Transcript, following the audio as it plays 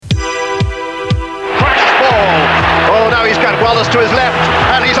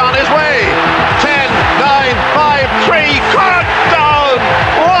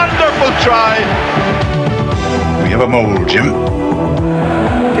mole, Jim.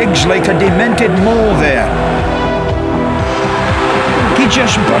 Digs like a demented mole there. He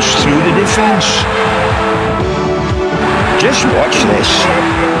just burst through the defence. Just watch this.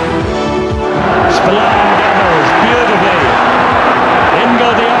 Spillane gathers beautifully. In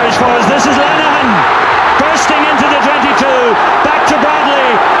go the Irish forwards. This is Lenihan bursting into the 22. Back to Bradley.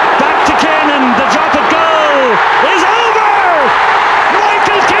 Back to Kiernan. The drop at goal is over.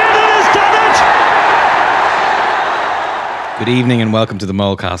 Michael Kiernan has done it. Good evening and welcome to the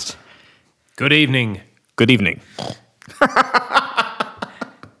Molecast. Good evening. Good evening.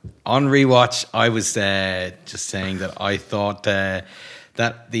 On rewatch, I was just saying that I thought that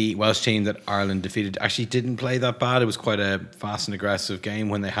the Welsh team that Ireland defeated actually didn't play that bad. It was quite a fast and aggressive game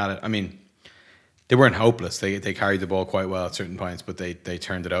when they had it. I mean, they weren't hopeless. They carried the ball quite well at certain points, but they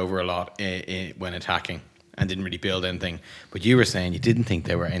turned it over a lot when attacking and didn't really build anything. But you were saying you didn't think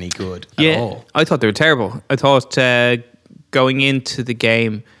they were any good at all. I thought they were terrible. I thought going into the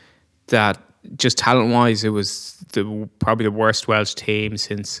game that just talent-wise, it was probably the worst Welsh team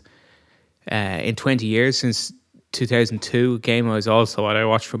since in 20 years, since 2002, a game I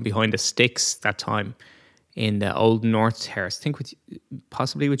watched from behind the sticks that time in the old North Terrace. I think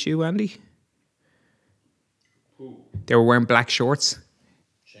possibly with you, Andy. Who? They were wearing black shorts.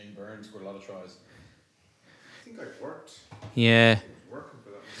 Shane Burns scored a lot of tries. I think I worked. Yeah. I was working for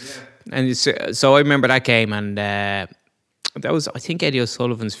that. Yeah. And so I remember that game, and that was, I think, Eddie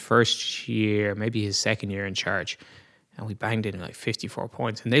O'Sullivan's first year, maybe his second year in charge. And we banged in like 54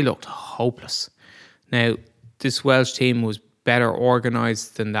 points, and they looked hopeless. Now, this Welsh team was better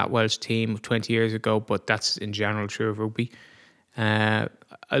organised than that Welsh team of 20 years ago, but that's in general true of rugby. I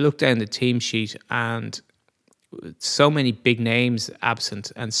looked down the team sheet, and so many big names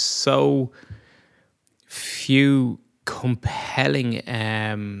absent, and so few compelling,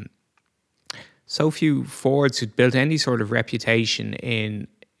 so few forwards who'd built any sort of reputation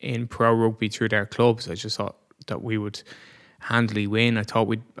in pro rugby through their clubs. I just thought that we would handily win. I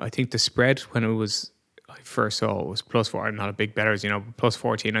think the spread when I first saw it was +4. I'm not a big bettors,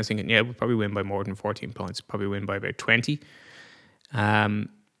 +14. I was thinking, we'll probably win by more than 14 points. Probably win by about 20. And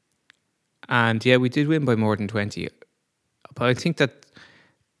yeah, we did win by more than 20. But I think that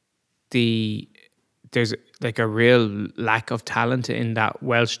there's like a real lack of talent in that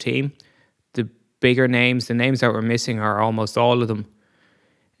Welsh team. The bigger names, the names that we're missing are almost all of them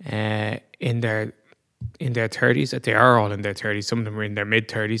in their 30s. That they are all in their 30s. Some of them are in their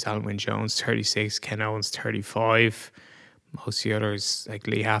mid-30s. Alan Wynne-Jones, 36. Ken Owens, 35. Most of the others, like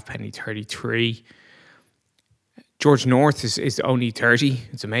Lee Halfpenny, 33. George North is only 30.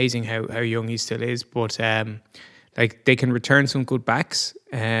 It's amazing how young he still is. But they can return some good backs,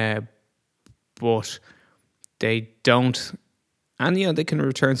 but they don't. And they can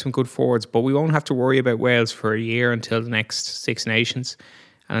return some good forwards. But we won't have to worry about Wales for a year until the next Six Nations.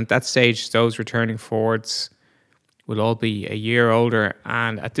 And at that stage, those returning forwards will all be a year older.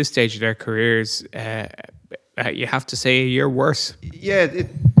 And at this stage of their careers, you have to say a year worse. Yeah,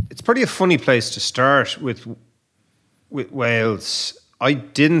 it's pretty a funny place to start with Wales. I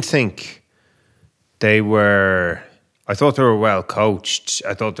didn't think they were... I thought they were well coached.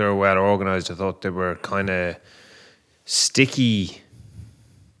 I thought they were well organised. I thought they were kind of sticky,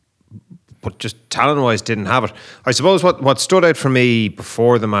 but just talent-wise didn't have it. I suppose what stood out for me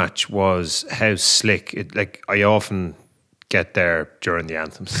before the match was how slick it. Like, I often get there during the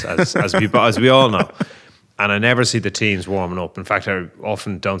anthems, as we all know, and I never see the teams warming up. In fact, I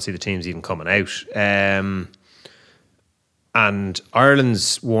often don't see the teams even coming out. And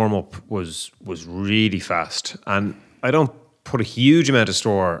Ireland's warm-up was really fast, and I don't put a huge amount of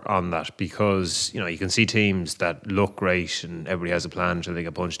store on that because, you can see teams that look great and everybody has a plan until they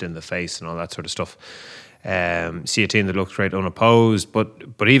get punched in the face and all that sort of stuff. See a team that looks great unopposed, but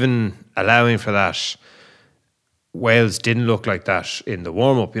even allowing for that, Wales didn't look like that in the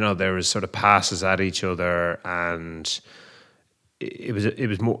warm-up. There was sort of passes at each other, and it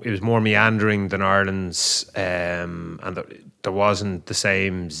was more meandering than Ireland's, and there wasn't the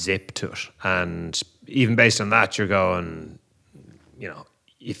same zip to it. And even based on that, you're going,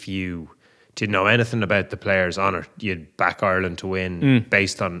 if you didn't know anything about the players on it, you'd back Ireland to win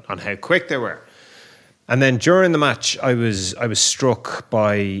based on how quick they were. And then during the match, I was struck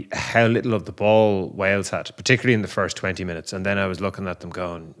by how little of the ball Wales had, particularly in the first 20 minutes. And then I was looking at them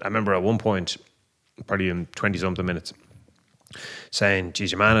going, I remember at one point, probably in 20-something minutes, saying,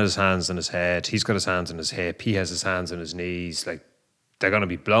 geez, your man has his hands on his head, he's got his hands on his hip, he has his hands on his knees, like, they're going to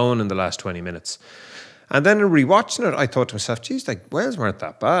be blown in the last 20 minutes. And then in rewatching it, I thought to myself, geez, like, Wales weren't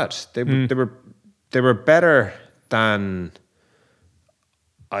that bad. They were better than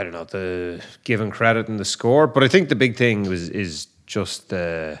I don't know, the giving credit in the score. But I think the big thing is just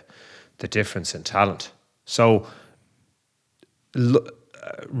the difference in talent. So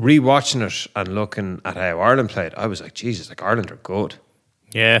rewatching it and looking at how Ireland played, I was like, Jesus, like Ireland are good.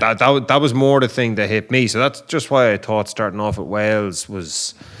 Yeah. That was more the thing that hit me. So that's just why I thought starting off at Wales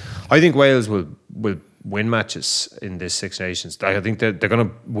was... I think Wales will win matches in this Six Nations. I think they're going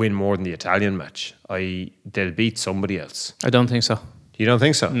to win more than the Italian match. They'll beat somebody else. I don't think so. You don't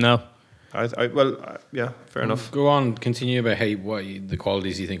think so? No. Yeah, fair enough. Go on, continue about the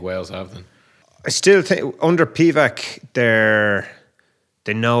qualities you think Wales have then. I still think under Pivac,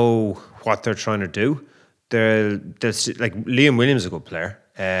 they know what they're trying to do. They're like Liam Williams is a good player.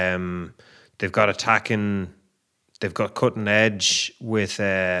 They've got attacking, they've got cutting edge with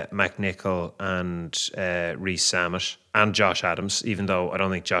McNichol and Reece Samet and Josh Adams, even though I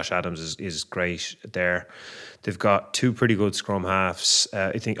don't think Josh Adams is great there. They've got two pretty good scrum halves.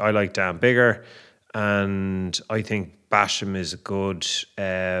 I think I like Dan Bigger, and I think Basham is a good...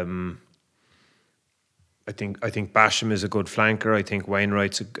 I think Basham is a good flanker. I think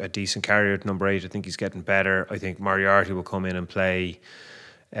Wainwright's a decent carrier at number 8. I think he's getting better. I think Moriarty will come in and play.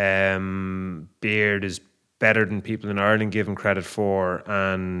 Beard is better than people in Ireland give him credit for,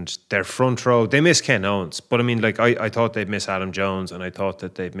 and their front row, they miss Ken Owens, but I mean, like I thought they'd miss Adam Jones, and I thought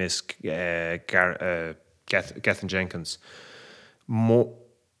that they'd miss Gethin Jenkins.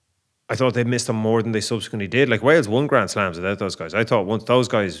 I thought they'd missed them more than they subsequently did. Like Wales won Grand Slams without those guys. I thought once those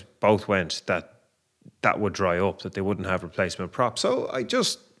guys both went, that would dry up, that they wouldn't have replacement prop. So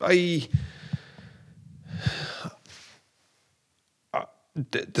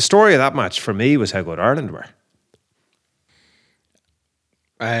the story of that match for me was how good Ireland were.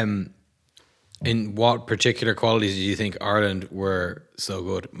 In what particular qualities do you think Ireland were so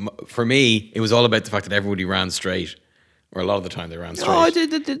good? For me, it was all about the fact that everybody ran straight, or a lot of the time they ran straight. No,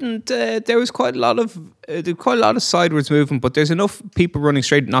 it didn't. There was quite a lot of sideways movement, but there's enough people running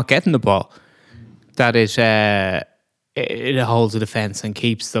straight, not getting the ball, that it holds the defence and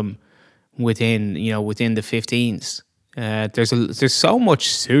keeps them within the 15s. There's so much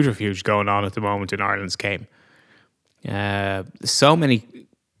subterfuge going on at the moment in Ireland's game. So many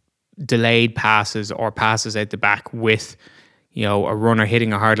delayed passes or passes out the back with a runner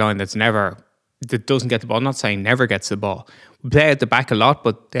hitting a hard line that doesn't get the ball. I'm not saying never gets the ball. We play at the back a lot,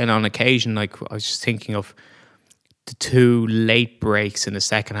 but then on occasion, like I was just thinking of the two late breaks in the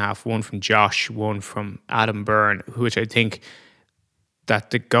second half, one from Josh, one from Adam Byrne, which I think that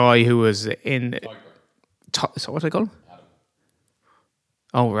the guy who was in... So what did I call him? Adam.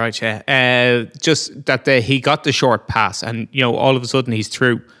 Oh, right, yeah. Just that he got the short pass and, all of a sudden he's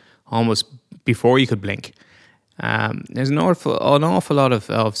through almost before you could blink. There's an awful lot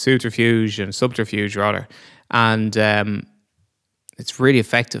of subterfuge and subterfuge, rather. And it's really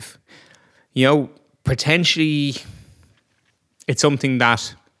effective. Potentially it's something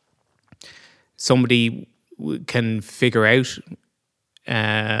that somebody can figure out,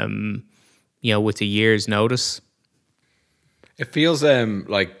 with a year's notice. It feels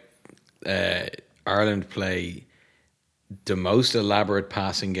like Ireland play the most elaborate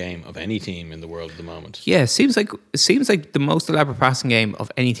passing game of any team in the world at the moment. Yeah, it seems like the most elaborate passing game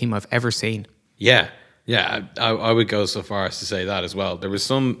of any team I've ever seen. Yeah, I would go so far as to say that as well. There was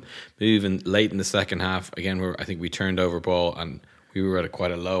some moving late in the second half, again, where I think we turned over ball and we were at quite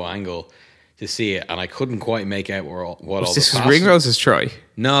a low angle to see it, and I couldn't quite make out what all the passes. This was Ringrose's try?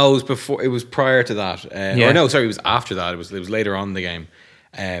 No, it was before. It was prior to that. It was after that. It was later on in the game,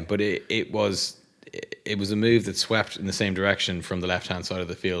 but it was a move that swept in the same direction from the left hand side of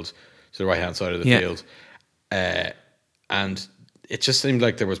the field to the right hand side of the field, and it just seemed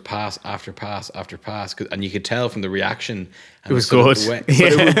like there was pass after pass after pass, and you could tell from the reaction. And it was good.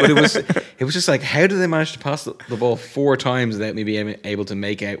 It was just like, how did they manage to pass the ball 4 times without me being able to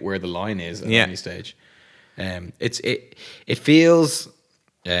make out where the line is at any stage? It feels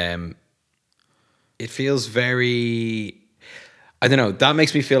very, I don't know. That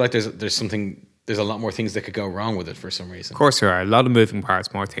makes me feel like there's a lot more things that could go wrong with it for some reason. Of course there are a lot of moving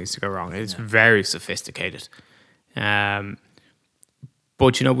parts, more things to go wrong. It's very sophisticated. But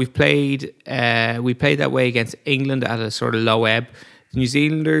we played that way against England at a sort of low ebb. The New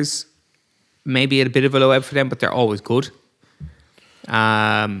Zealanders maybe at a bit of a low ebb for them, but they're always good.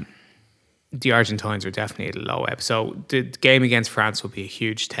 The Argentines are definitely at a low ebb. So the game against France will be a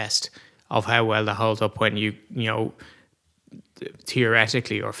huge test of how well they hold up when you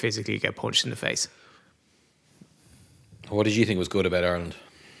theoretically or physically get punched in the face. What did you think was good about Ireland?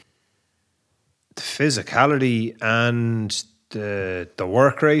 The physicality and the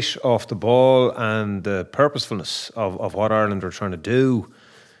work rate off the ball and the purposefulness of what Ireland are trying to do.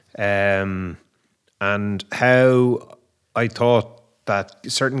 and how I thought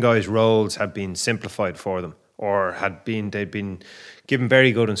that certain guys' roles had been simplified for them, or they'd been given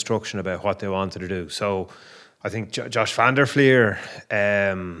very good instruction about what they wanted to do. So I think Josh van der Fleer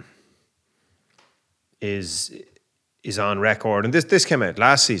is on record, and this came out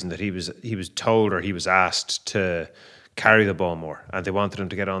last season, that he was told, or he was asked to carry the ball more, and they wanted him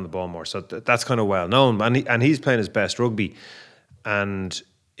to get on the ball more. So that's kind of well known, and he's playing his best rugby, and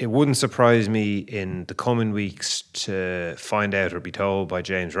it wouldn't surprise me in the coming weeks to find out or be told by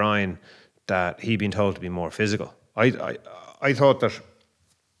James Ryan that he'd been told to be more physical. I thought that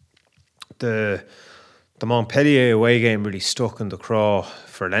the Montpellier away game really stuck in the craw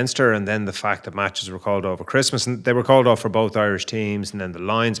for Leinster, and then the fact that matches were called off for Christmas, and they were called off for both Irish teams, and then the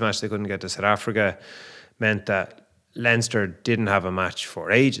Lions match they couldn't get to South Africa meant that Leinster didn't have a match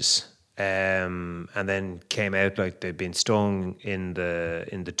for ages, and then came out like they'd been stung in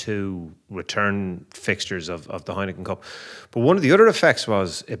the two return fixtures of the Heineken Cup. But one of the other effects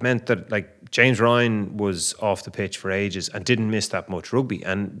was it meant that like James Ryan was off the pitch for ages and didn't miss that much rugby,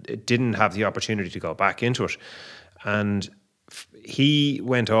 and it didn't have the opportunity to go back into it. And he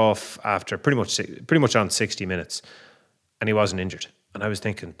went off after pretty much on 60 minutes, and he wasn't injured. And I was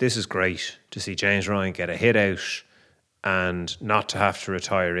thinking, this is great to see James Ryan get a hit out and not to have to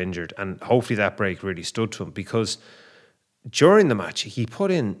retire injured. And hopefully that break really stood to him, because during the match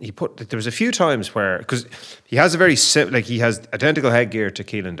there was a few times where, because he has he has identical headgear to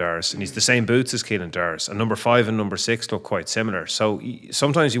Keelan Darras, and he's the same boots as Keelan Darras, and number 5 and number 6 look quite similar. So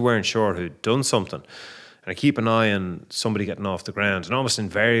sometimes you weren't sure who'd done something. And I keep an eye on somebody getting off the ground, and almost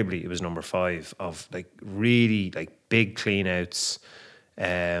invariably it was number 5, of like really like big clean outs,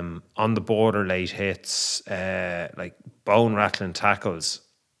 on the border late hits, like bone rattling tackles,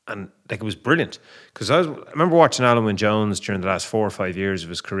 and like it was brilliant. Because I remember watching Alan Wynne-Jones during the last 4 or 5 years of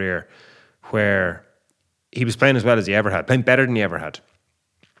his career, where he was playing as well as he ever had, playing better than he ever had.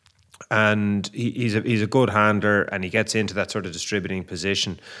 And he's a good handler, and he gets into that sort of distributing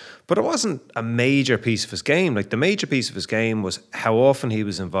position. But it wasn't a major piece of his game. Like the major piece of his game was how often he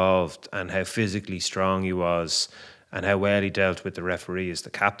was involved, and how physically strong he was, and how well he dealt with the referee as the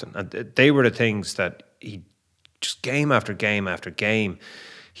captain. And they were the things that he just game after game after game,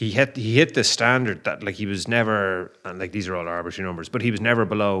 he hit the standard that like he was never, and like these are all arbitrary numbers, but he was never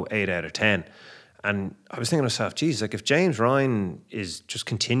below 8 out of 10. And I was thinking to myself, geez, like if James Ryan just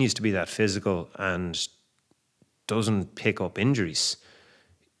continues to be that physical and doesn't pick up injuries,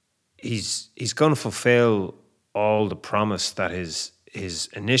 he's going to fulfill all the promise that his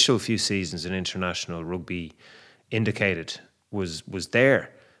initial few seasons in international rugby indicated was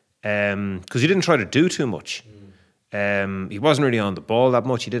there, because he didn't try to do too much. He wasn't really on the ball that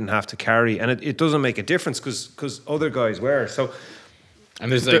much. He didn't have to carry, and it doesn't make a difference because other guys were. So,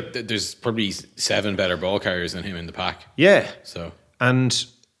 and there's probably 7 better ball carriers than him in the pack. Yeah. So, and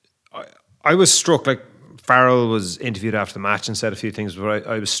I was struck. Like Farrell was interviewed after the match and said a few things, but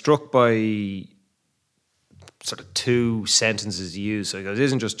I was struck by sort of 2 sentences he used. So he goes, "It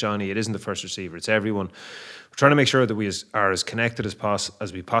isn't just Johnny. It isn't the first receiver. It's everyone. We're trying to make sure that we are as connected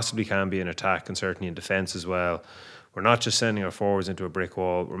as we possibly can be in attack, and certainly in defence as well. We're not just sending our forwards into a brick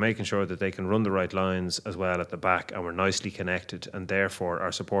wall. We're making sure that they can run the right lines as well at the back, and we're nicely connected, and therefore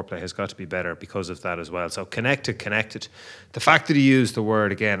our support play has got to be better because of that as well." So connected. The fact that he used the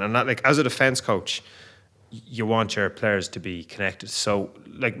word again, and that, like, as a defence coach, you want your players to be connected. So,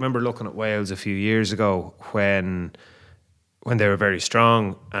 like, remember looking at Wales a few years ago when they were very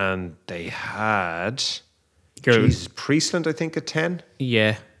strong, and they had Priestland, I think, at 10.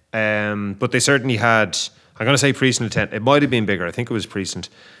 Yeah. But they certainly had, I'm going to say Priestland at 10. It might have been bigger. I think it was Priestland.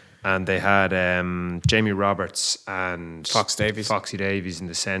 And they had Jamie Roberts and Foxy Davies in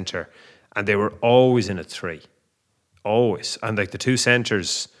the centre. And they were always in a 3. Always. And like the 2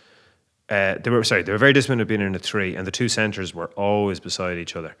 centres, they were very disciplined at being in a 3, and the 2 centres were always beside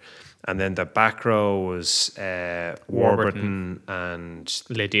each other. And then the back row was Warburton and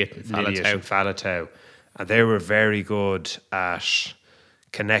Lydiot and Falatau. And they were very good at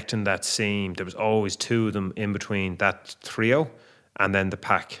connecting that seam. There was always 2 of them in between that trio, and then the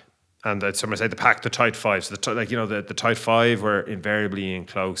pack. And I'd say the pack, the tight 5. So the tight 5 were invariably in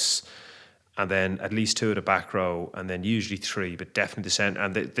close, and then at least 2 at the back row, and then usually 3, but definitely the centre.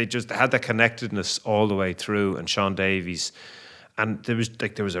 And they just had that connectedness all the way through. And Sean Davies, and there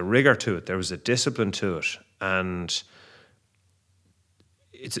was a rigour to it. There was a discipline to it, and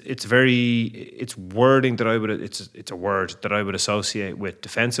it's wording that it's a word that I would associate with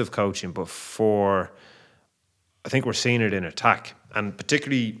defensive coaching. But for I think we're seeing it in attack, and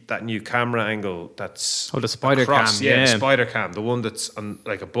particularly that new camera angle that's the spider across, cam, yeah. the spider cam, the one that's on,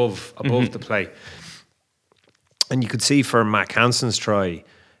 like above the play. And you could see for Mac Hansen's try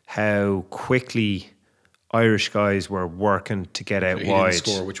how quickly Irish guys were working to get out He wide. didn't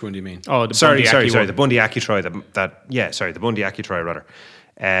score. Which one do you mean? Oh, the Sorry, Bundy Aki the Bundy Aki try. The Bundy Aki try rather.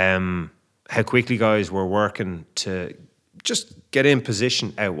 How quickly guys were working to just get in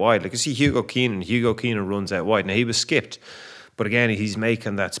position out wide. Like you see Hugo Keenan runs out wide. Now he was skipped, but again he's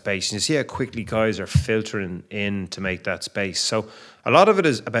making that space. And you see how quickly guys are filtering in to make that space. So a lot of it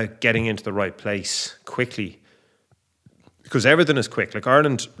is about getting into the right place quickly, because everything is quick. Like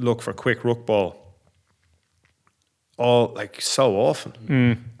Ireland look for quick ruck ball all like so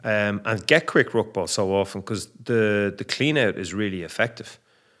often, and get quick ruck ball so often because the clean out is really effective.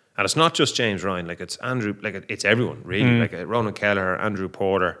 And it's not just James Ryan, like it's Andrew, like it's everyone really, like Ronan Kelleher, Andrew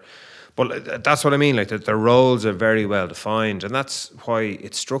Porter. But that's what I mean, like the roles are very well defined, and that's why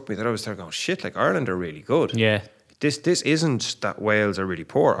it struck me that I was there going, shit, like Ireland are really good. Yeah. This isn't that Wales are really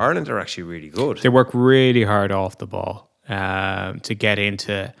poor. Ireland are actually really good. They work really hard off the ball to get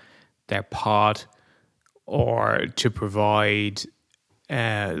into their pod or to provide.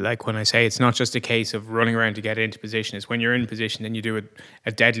 Like when I say it's not just a case of running around to get into position, it's when you're in position then you do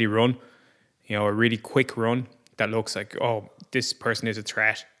a deadly run, a really quick run that looks like, oh, this person is a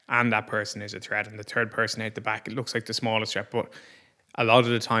threat and that person is a threat and the third person out the back, it looks like the smallest threat. But a lot of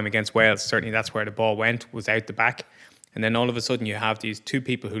the time against Wales, certainly that's where the ball went, was out the back. And then all of a sudden you have these two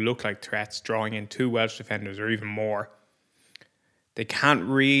people who look like threats drawing in two Welsh defenders or even more. They can't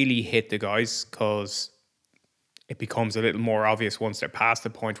really hit the guys because it becomes a little more obvious once they're past the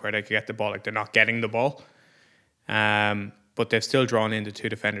point where they can get the ball, like they're not getting the ball. But they've still drawn in the two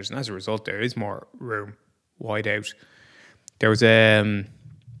defenders, and as a result, there is more room wide out. There was the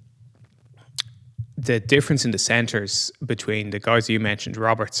difference in the centres between the guys you mentioned,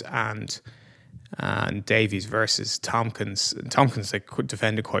 Roberts and Davies versus Tompkins. Tompkins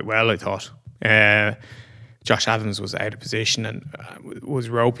defended quite well, I thought. Josh Adams was out of position and was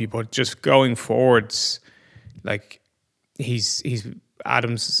ropey, but just going forwards, like he's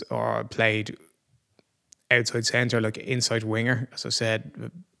Adams or played outside centre, like inside winger, as I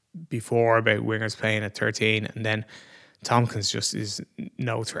said before about wingers playing at 13, and then Tompkins just is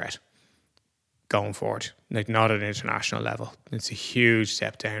no threat going forward, like not at an international level. It's a huge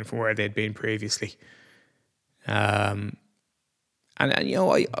step down from where they'd been previously. And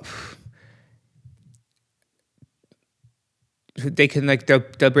they can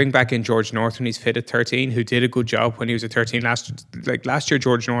they'll bring back in George North when he's fit at 13, who did a good job when he was at 13 last year.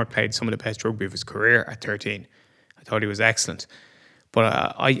 George North played some of the best rugby of his career at 13. I thought he was excellent,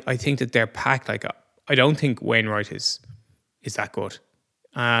 but I think that their pack, I don't think Wainwright is that good,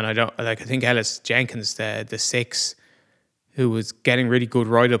 and I think Ellis Jenkins, the 6, who was getting really good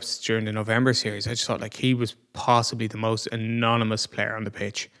write-ups during the November series, I just thought like he was possibly the most anonymous player on the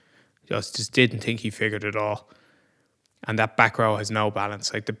pitch. Just didn't think he figured it all. And that back row has no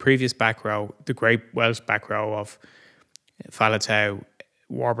balance. Like the previous back row, the great Welsh back row of Faletau,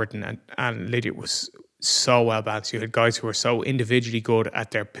 Warburton and Lydiate was so well balanced. You had guys who were so individually good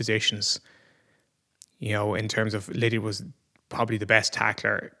at their positions. In terms of Lydiate was probably the best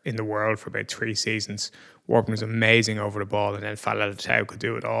tackler in the world for about 3 seasons. Warburton was amazing over the ball, and then Faletau could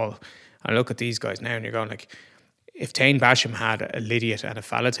do it all. And look at these guys now, and you're going like, if Tane Basham had a Lydiate and a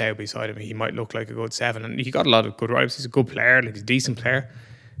Faletau beside him, he might look like a good 7. And he got a lot of good write-ups. He's a good player, like he's a decent player.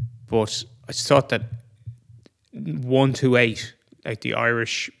 But I just thought that 1-8, like the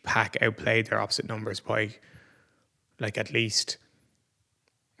Irish pack outplayed their opposite numbers by like at least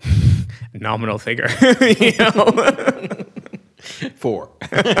a nominal figure. 4.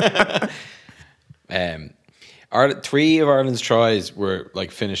 3 of Ireland's tries were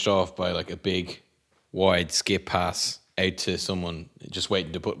like finished off by like a big wide skip pass out to someone just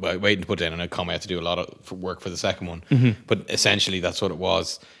waiting to put down, and Conway had to do a lot of work for the second one. Mm-hmm. But essentially that's what it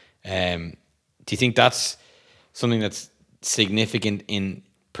was. Do you think that's something that's significant in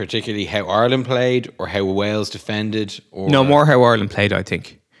particularly how Ireland played or how Wales defended? Or no, more how Ireland played, I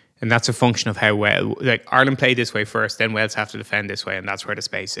think. And that's a function of how well, like Ireland played this way first, then Wales have to defend this way, and that's where the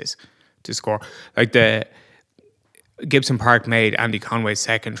space is to score. Like the Gibson Park made Andy Conway's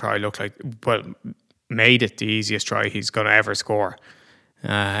second try look like, made it the easiest try he's going to ever score.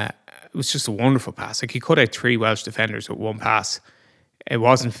 It was just a wonderful pass. Like he cut out 3 Welsh defenders with one pass. It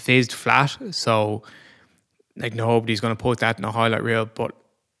wasn't fizzed flat, so like nobody's going to put that in a highlight reel, but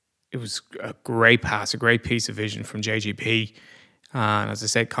it was a great pass, a great piece of vision from JGP. And as I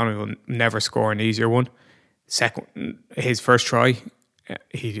said, Conway will never score an easier one. His first try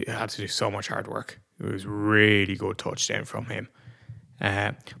he had to do so much hard work. It was really good touchdown from him.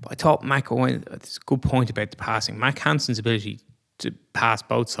 But I thought Mac Owen, it's a good point about the passing. Mac Hansen's ability to pass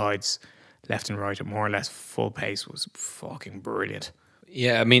both sides, left and right, at more or less full pace was fucking brilliant.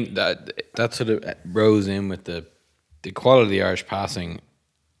 Yeah, I mean that sort of rose in with the quality of the Irish passing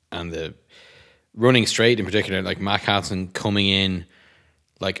and the running straight in particular. Like Mac Hansen coming in,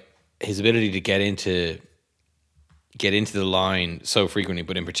 like his ability to get into the line so frequently,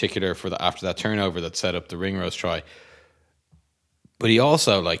 but in particular after that turnover that set up the Ringrose try. But he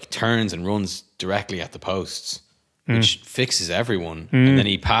also like turns and runs directly at the posts, which fixes everyone. And then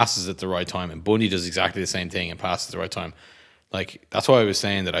he passes at the right time. And Bundy does exactly the same thing and passes at the right time. Like that's why I was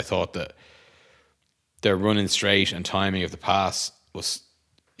saying that I thought that their running straight and timing of the pass was.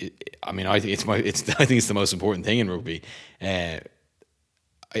 I mean, I think it's the most important thing in rugby. It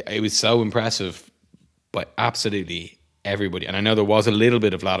was so impressive by absolutely everybody. And I know there was a little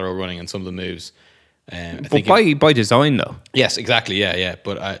bit of lateral running on some of the moves. But by design, though. Yes, exactly. Yeah.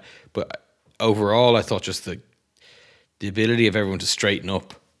 But overall, I thought just the ability of everyone to straighten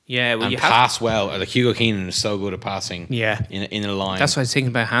up, and pass well. Like Hugo Keenan is so good at passing. Yeah. In a line. That's what I was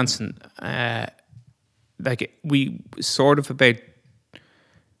thinking about Hansen. Like we sort of about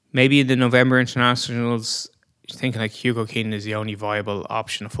maybe in the November internationals, thinking like Hugo Keenan is the only viable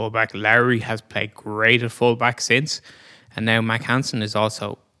option of fullback. Lowry has played great at fullback since, and now Mac Hansen is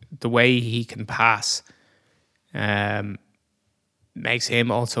also. The way he can pass makes him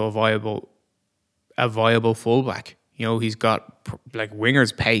also a viable fullback. You know, he's got like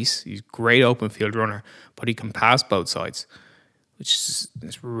winger's pace. He's a great open field runner, but he can pass both sides, which is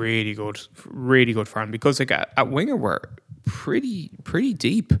really good for him. Because like at winger we're pretty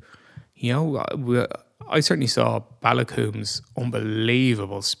deep. You know, I certainly saw Balakoom's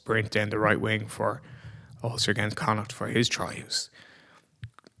unbelievable sprint down the right wing for Ulster against Connacht for his try.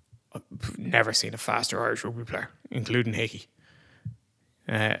 I've never seen a faster Irish rugby player, including Hickey.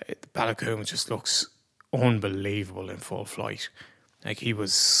 Balakoom just looks unbelievable in full flight. Like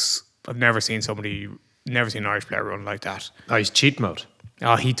I've never seen an Irish player run like that. Oh, he's cheat mode.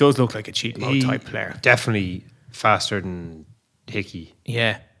 Oh, he does look like a cheat mode type player. Definitely faster than Hickey.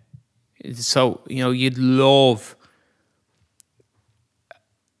 Yeah. So, you know, you'd love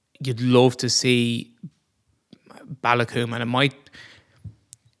to see Balakoom, and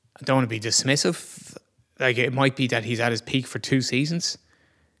I don't want to be dismissive. Like it might be that he's at his peak for 2 seasons,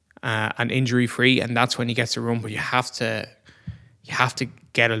 and injury free, and that's when he gets to run. But you have to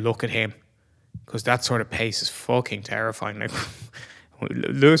get a look at him, because that sort of pace is fucking terrifying. Like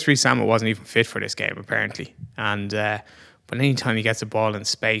Lewis Rees-Zammit wasn't even fit for this game apparently, and but anytime he gets a ball in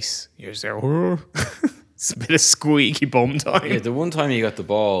space, you're just there. It's a bit of squeaky bum time. Yeah, the one time he got the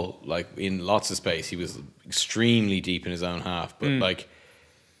ball like in lots of space, he was extremely deep in his own half, but like.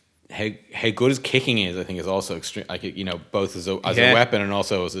 How good his kicking is, I think, is also extreme. Like, you know, both as a weapon and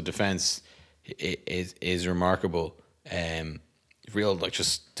also as a defense, is remarkable. Real, like,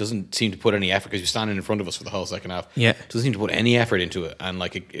 just doesn't seem to put any effort, because you're standing in front of us for the whole second half. Yeah, doesn't seem to put any effort into it, and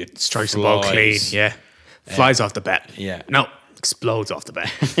like it strikes flies. the ball clean. Yeah, flies off the bat. Yeah, no, explodes off the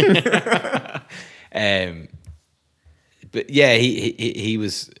bat. But yeah, he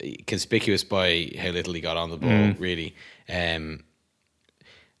was conspicuous by how little he got on the ball. Really.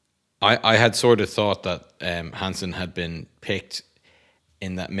 I had sort of thought that Hansen had been picked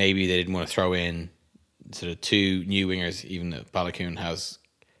in that maybe they didn't want to throw in sort of 2 new wingers, even though Balakoon has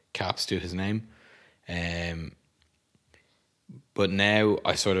caps to his name. But now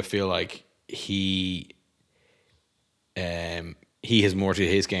I sort of feel like he has more to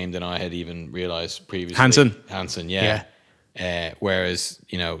his game than I had even realised previously. Hansen, yeah. Whereas,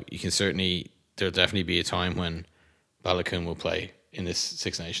 you know, there'll definitely be a time when Balakoon will play in this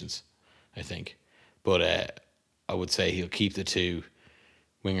Six Nations, I think. But I would say he'll keep the 2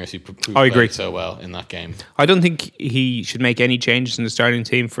 wingers who played so well in that game. I don't think he should make any changes in the starting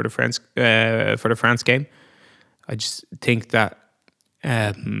team for the France game. I just think that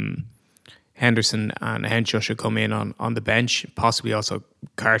Henderson and Henshaw should come in on the bench, possibly also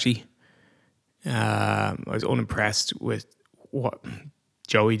Carty. I was unimpressed with what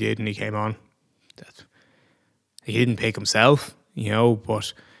Joey did when he came on. He didn't pick himself, you know,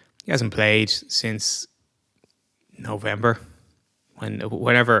 but he hasn't played since November,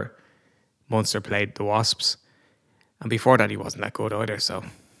 whenever Munster played the Wasps. And before that, he wasn't that good either, so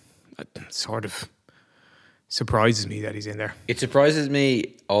it sort of surprises me that he's in there. It surprises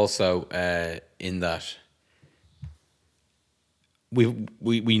me also in that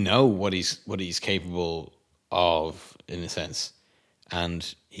we know what he's capable of, in a sense,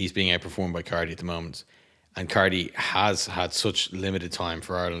 and he's being outperformed by Cardi at the moment. and Cardi has had such limited time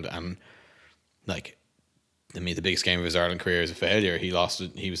for Ireland, and like, I mean, the biggest game of his Ireland career is a failure. He lost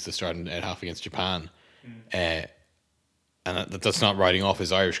it. He was the starting out half against Japan, and that's not writing off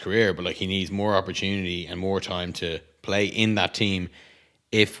his Irish career, but like, he needs more opportunity and more time to play in that team.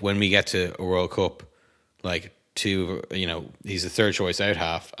 If when we get to a World Cup, like, he's the third choice out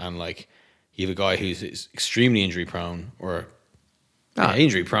half, and like, you have a guy who's extremely injury prone, or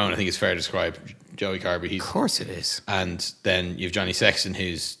injury prone, I think it's fair to describe Joey Carby. Of course it is. And then you have Johnny Sexton,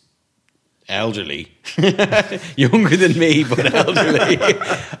 who's elderly, younger than me, but elderly,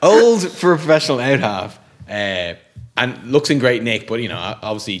 old for a professional out half, and looks in great nick. But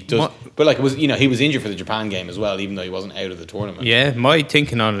obviously does. But like, it was, he was injured for the Japan game as well, even though he wasn't out of the tournament. Yeah, my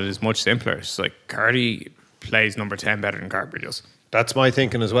thinking on it is much simpler. It's like Cardi plays number 10 better than Carby does. That's my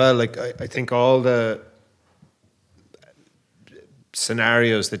thinking as well. Like, I think all the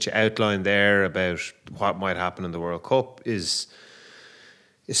scenarios that you outlined there about what might happen in the World Cup is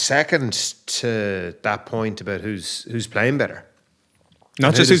second to that point about who's playing better.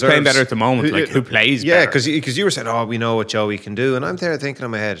 Not just who's playing better at the moment, like who plays better. Yeah, because you were saying, we know what Joey can do. And I'm there thinking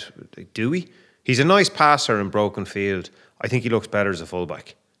in my head, like, do we? He's a nice passer in broken field. I think he looks better as a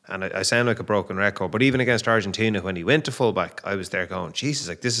fullback. And I sound like a broken record, but even against Argentina, when he went to fullback, I was there going, Jesus,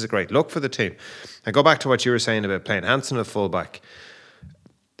 like, this is a great look for the team. I go back to what you were saying about playing Hansen at fullback.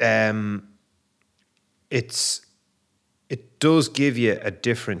 It does give you a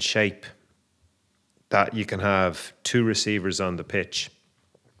different shape that you can have two receivers on the pitch.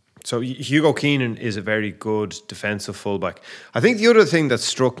 So Hugo Keenan is a very good defensive fullback. I think the other thing that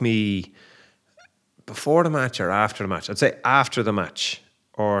struck me before the match or after the match, I'd say after the match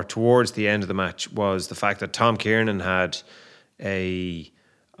or towards the end of the match, was the fact that Tom Kiernan had a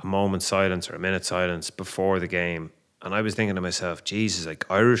moment's silence or a minute's silence before the game. And I was thinking to myself, Jesus, like,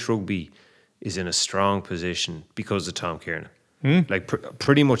 Irish rugby is in a strong position because of Tom Kiernan. Like,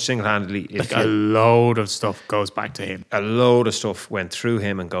 pretty much single-handedly. Like, a load of stuff goes back to him. A load of stuff went through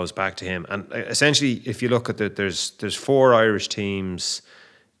him and goes back to him. And essentially, if you look at there's 4 Irish teams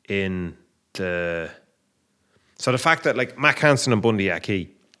in the... So the fact that, like, Mac Hansen and Bundy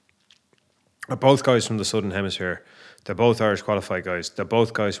Aki are both guys from the Southern Hemisphere. They're both Irish qualified guys. They're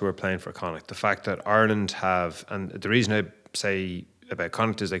both guys who are playing for Connacht. The fact that Ireland have... And the reason I say about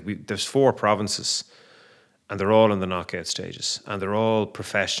Connacht is, like, there's 4 provinces, and they're all in the knockout stages, and they're all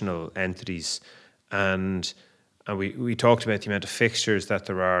professional entities. And we talked about the amount of fixtures that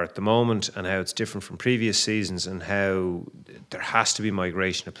there are at the moment and how it's different from previous seasons and how there has to be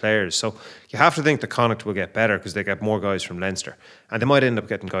migration of players. So you have to think the Connacht will get better because they get more guys from Leinster, and they might end up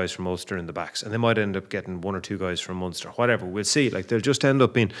getting guys from Ulster in the backs, and they might end up getting 1 or 2 guys from Munster, whatever. We'll see. Like, they'll just end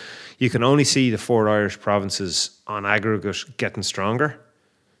up being... You can only see the 4 Irish provinces on aggregate getting stronger.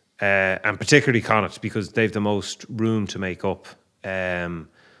 And particularly Connacht, because they've the most room to make up. And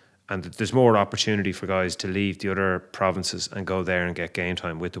there's more opportunity for guys to leave the other provinces and go there and get game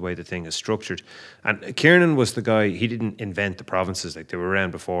time with the way the thing is structured. And Kiernan was the guy, he didn't invent the provinces, like, they were around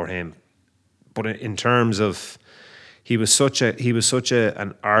before him. But in terms of, he was such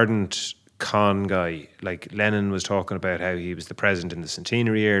an ardent con guy. Like, Lennon was talking about how he was the president in the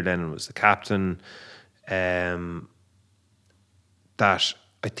centenary year, Lennon was the captain. That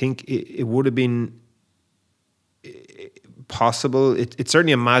I think it would have been possible, it's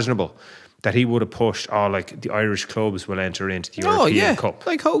certainly imaginable that he would have pushed, like, the Irish clubs will enter into the European Cup.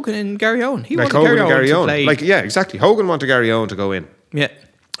 Like Hogan and Gary Owen. He like wanted Hogan Gary Owen to play. Like, yeah, exactly. Hogan wanted Gary Owen to go in. Yeah.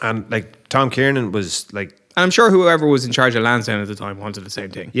 And, like, Tom Kiernan was like... And I'm sure whoever was in charge of Lansdowne at the time wanted the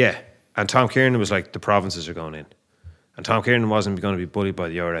same thing. Yeah. And Tom Kiernan was like, the provinces are going in. And Tom Kiernan wasn't going to be bullied by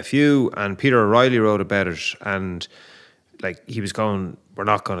the RFU. And Peter O'Reilly wrote about it. And, like, he was going, we're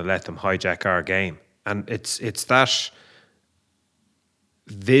not going to let them hijack our game. And it's that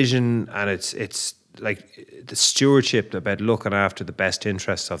vision, and it's like the stewardship about looking after the best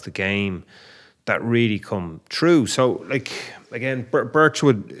interests of the game that really come true. So, like, again, Birch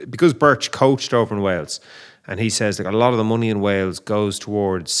would, because Birch coached over in Wales, and he says, like, a lot of the money in Wales goes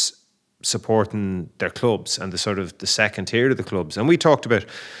towards supporting their clubs and the sort of the second tier of the clubs. And we talked about,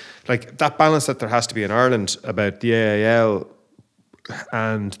 like, that balance that there has to be in Ireland about the AAL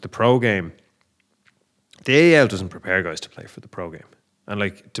and the pro game. The AAL doesn't prepare guys to play for the pro game. And,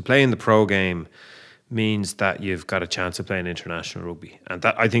 like, to play in the pro game means that you've got a chance of playing international rugby. And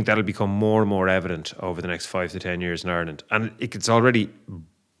that, I think that'll become more and more evident over the next 5 to 10 years in Ireland. And it's already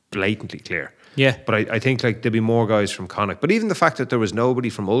blatantly clear. Yeah. But I think, like, there'll be more guys from Connacht. But even the fact that there was nobody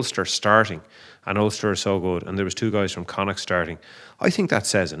from Ulster starting, and Ulster are so good, and there was 2 guys from Connacht starting, I think that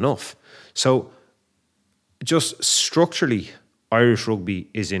says enough. So just structurally, Irish rugby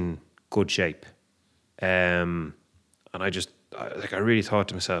is in good shape. And I really thought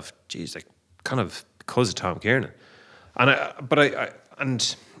to myself, geez, like kind of because of Tom Kiernan.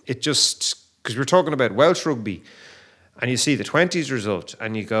 And it just, because we're talking about Welsh rugby, and you see the 20s result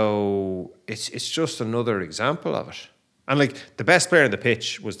and you go, it's just another example of it. And like the best player on the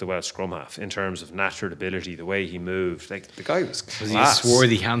pitch was the Welsh scrum half in terms of natural ability, the way he moved. Like the guy was class. Was he a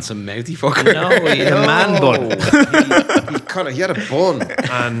swarthy, handsome, mouthy fucker? No, he had a man bun. He had a bun,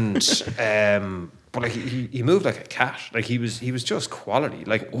 and but like he moved like a cat. Like he was just quality.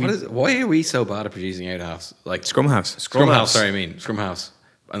 Like why are we so bad at producing out halves? Like Scrum halves. Scrum halves. Scrum halves.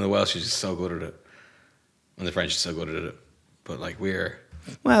 And the Welsh are just so good at it, and the French are so good at it. But like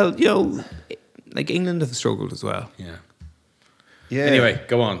well, like England have struggled as well. Yeah. Yeah. Anyway,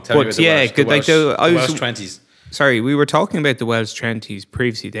 go on. Tell me about the Welsh. Welsh 20s. Sorry, we were talking about the Welsh 20s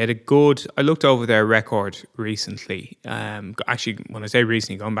previously. They had a good... I looked over their record recently. Actually, when I say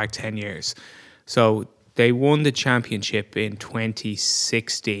recently, going back 10 years. So they won the championship in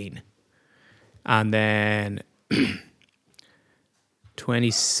 2016. And then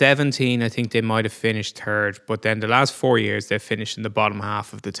 2017, I think they might have finished third. But then the last 4 years, they've finished in the bottom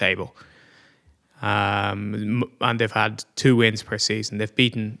half of the table. And they've had 2 wins per season. They've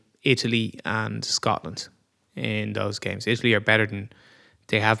beaten Italy and Scotland in those games. Italy are better than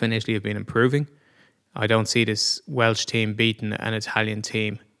they have been. Italy have been improving. I don't see this Welsh team beating an Italian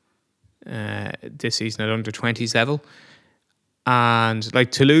team this season at under 20s level. And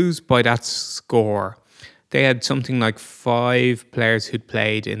like to lose by that score, they had something like 5 players who'd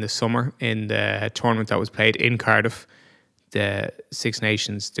played in the summer in the tournament that was played in Cardiff. The Six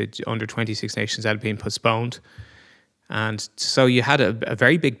Nations, the under 20 Six Nations had been postponed. And so you had a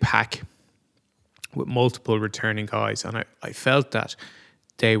very big pack with multiple returning guys. And I felt that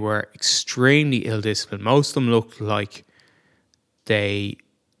they were extremely ill-disciplined. Most of them looked like that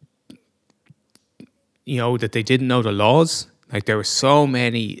they didn't know the laws. Like there were so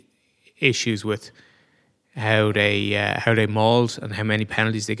many issues with how they mauled and how many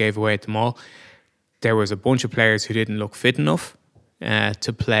penalties they gave away at the maul. There was a bunch of players who didn't look fit enough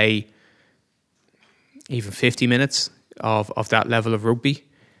to play even 50 minutes of that level of rugby.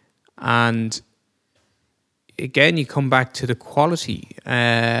 And again, you come back to the quality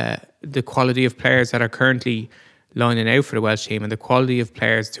of players that are currently lining out for the Welsh team and the quality of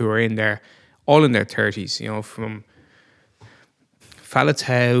players who are in there, all in their 30s, from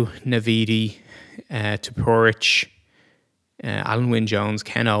Faletau, Navidi, to Purich, Alan Wynne-Jones,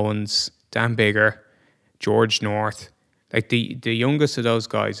 Ken Owens, Dan Biggar, George North. Like the youngest of those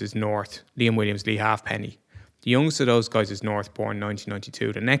guys is North, Liam Williams, Lee Halfpenny. The youngest of those guys is North, born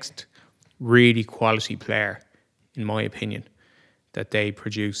 1992. The next really quality player, in my opinion, that they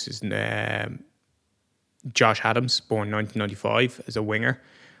produce is Josh Adams, born 1995 as a winger.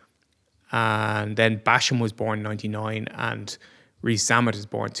 And then Basham was born 99 and Rhys Zammit is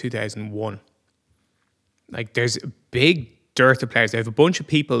born 2001. Like there's a big dearth of players. They have a bunch of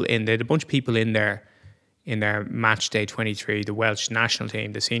people in their match day 23, the Welsh national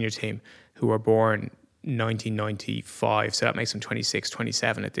team, the senior team, who were born 1995. So that makes them 26,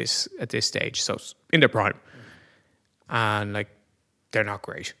 27 at this stage. So in their prime. And like they're not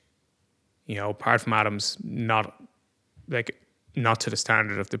great. Apart from Adams, not to the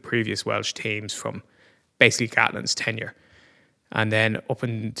standard of the previous Welsh teams from basically Gatlin's tenure. And then up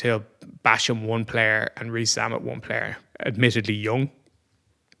until Basham, 1 player, and Rhys Zammit, 1 player, admittedly young.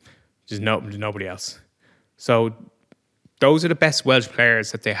 There's nobody else. So those are the best Welsh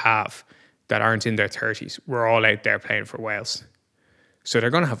players that they have that aren't in their 30s. We're all out there playing for Wales. So they're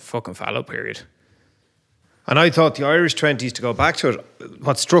going to have a fucking fallow period. And I thought the Irish 20s, to go back to it,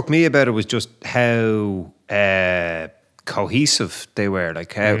 what struck me about it was just how cohesive they were,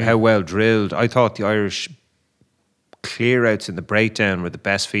 like how well drilled. I thought the Irish clear-outs in the breakdown were the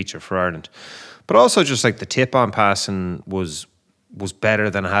best feature for Ireland. But also just like the tip-on passing was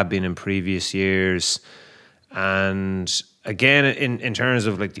better than it had been in previous years. And again, in terms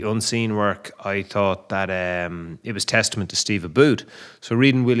of like the unseen work, I thought that it was testament to Steve Abood. So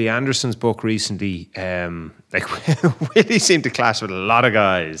reading Willie Anderson's book recently, Willie seemed to clash with a lot of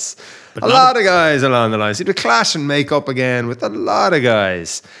guys. A lot of guys along the line. Seemed to clash and make up again with a lot of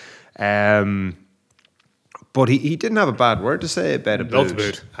guys. But he didn't have a bad word to say about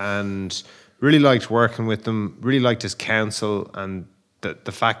Abood. And really liked working with them, really liked his counsel and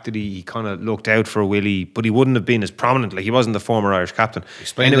the fact that he kind of looked out for Willie, but he wouldn't have been as prominent. Like he wasn't the former Irish captain.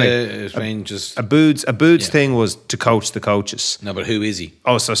 Explain just Abood's thing was to coach the coaches. No, but who is he?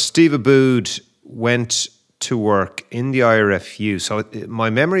 Oh, so Steve Abood went to work in the IRFU. So my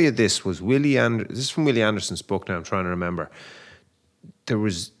memory of this was this is from Willie Anderson's book now, I'm trying to remember. There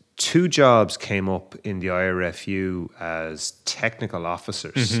was 2 jobs came up in the IRFU as technical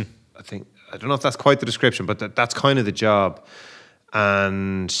officers. I don't know if that's quite the description, but that's kind of the job.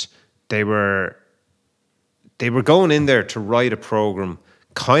 And they were going in there to write a program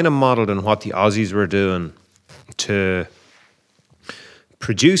kind of modeled on what the Aussies were doing to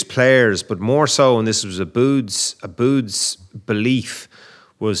produce players, but more so, and this was a Bood's belief,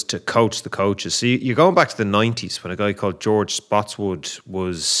 was to coach the coaches. So you're going back to the 90s when a guy called George Spotswood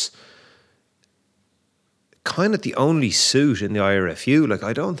was kind of the only suit in the IRFU. Like,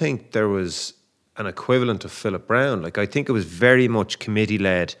 I don't think there was an equivalent of Philip Brown. Like, I think it was very much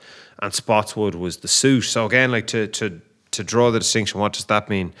committee-led, and Spotswood was the suit. So again, like, to draw the distinction, what does that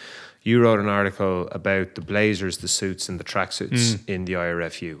mean? You wrote an article about the blazers, the suits, and the tracksuits in the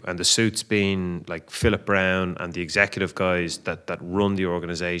IRFU, and the suits being like Philip Brown and the executive guys that run the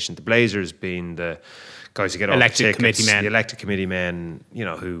organisation. The blazers being the guys who get elected committee men, men, the elected committee men,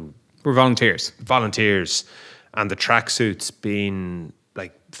 who were volunteers, and the tracksuits being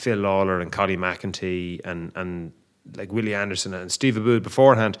like Phil Lawler and Collie McEntee and like Willie Anderson and Steve Aboud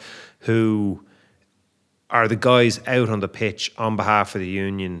beforehand, who are the guys out on the pitch on behalf of the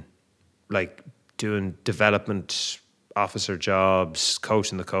union, like doing development officer jobs,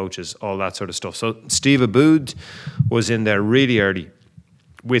 coaching the coaches, all that sort of stuff. So Steve Aboud was in there really early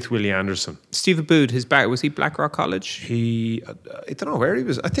with Willie Anderson. Steve Aboud, his back, was he Blackrock College? I don't know where he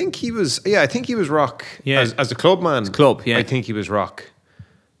was. I think he was Rock. Yeah. As a club man. Club, yeah. I think he was Rock.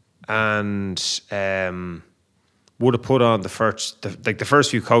 And would have put on the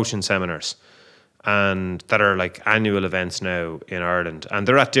first few coaching seminars, and that are like annual events now in Ireland, and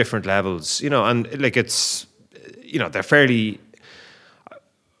they're at different levels, and like it's, they're fairly, I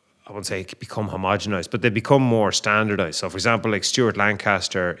wouldn't say become homogenized, but they become more standardized. So for example, like Stuart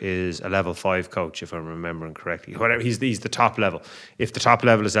Lancaster is a level 5 coach, if I'm remembering correctly. Whatever, he's the top level. If the top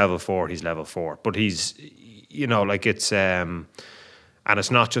level is level 4, he's level 4. But he's, like it's, and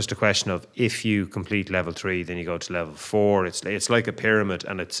it's not just a question of if you complete level 3, then you go to level 4. It's like a pyramid,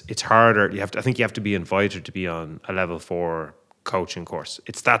 and it's harder. I think you have to be invited to be on a level 4 coaching course.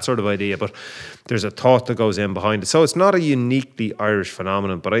 It's that sort of idea, but there's a thought that goes in behind it. So it's not a uniquely Irish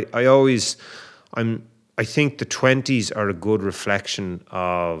phenomenon. But I think the 20s are a good reflection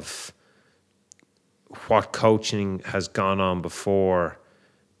of what coaching has gone on before,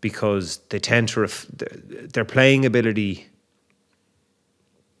 because they tend to their playing ability.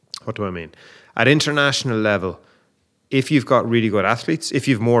 What do I mean? At international level, if you've got really good athletes, if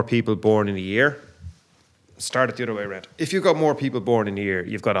you've more people born in a year, start it the other way around. If you've got more people born in a year,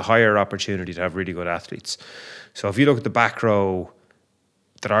 you've got a higher opportunity to have really good athletes. So if you look at the back row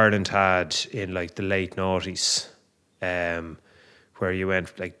that Ireland had in like the late noughties, where you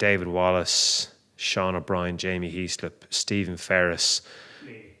went like David Wallace, Sean O'Brien, Jamie Heaslip, Stephen Ferris,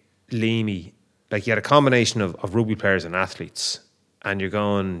 Leamy, like you had a combination of rugby players and athletes. And you're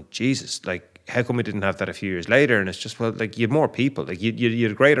going, Jesus, like, how come we didn't have that a few years later? And it's just, well, like, you had more people. Like, you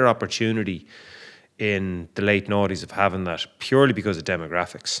had a greater opportunity in the late noughties of having that purely because of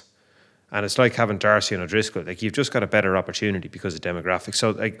demographics. And it's like having Darcy and O'Driscoll. Like, you've just got a better opportunity because of demographics.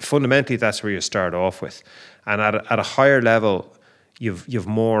 So, like, fundamentally, that's where you start off with. And at a higher level, you've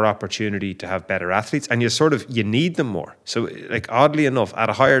more opportunity to have better athletes. And you need them more. So, like, oddly enough,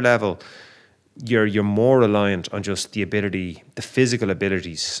 at a higher level, you're more reliant on just the ability, the physical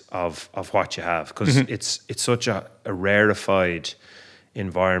abilities of what you have, because it's such a rarefied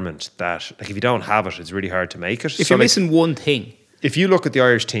environment that, like, if you don't have it, it's really hard to make it. If you're missing one thing, if you look at the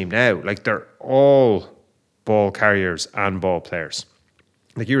Irish team now, like, they're all ball carriers and ball players.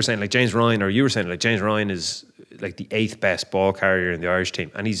 Like you were saying, like James Ryan is like the 8th best ball carrier in the Irish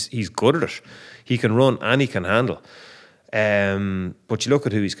team, and he's good at it. He can run and he can handle. But you look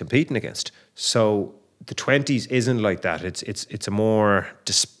at who he's competing against. So the 20s isn't like that. It's a more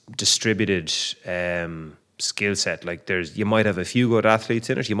distributed skill set. Like you might have a few good athletes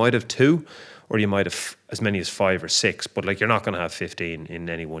in it. You might have 2, or you might have as many as 5 or 6. But like you're not going to have 15 in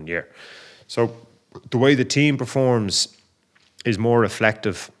any one year. So the way the team performs is more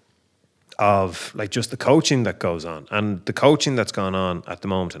reflective of like just the coaching that goes on, and the coaching that's gone on at the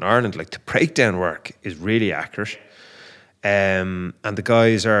moment in Ireland. Like the breakdown work is really accurate. And the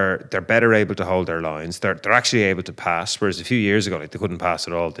guys they're better able to hold their lines. They're actually able to pass, whereas a few years ago, like, they couldn't pass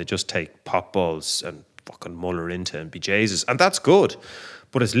at all. They just take pop balls and fucking muller into and be Jesus, and that's good,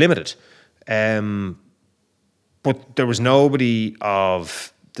 but it's limited. But there was nobody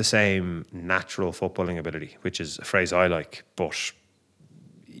of the same natural footballing ability, which is a phrase I like, but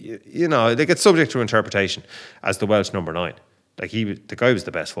they get subject to interpretation as the Welsh number 9. Like the guy was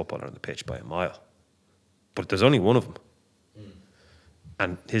the best footballer on the pitch by a mile, but there's only one of them.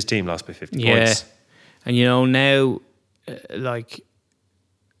 and his team lost by 50 Yeah. points. And now, like,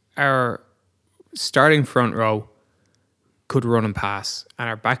 our starting front row could run and pass, and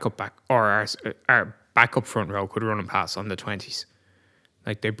our backup front row could run and pass on the 20s.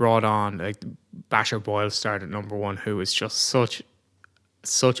 Like, they brought on, like, Basher Boyle started number one, who is just such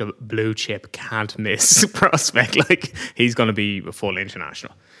a blue chip, can't miss prospect. Like, he's going to be a full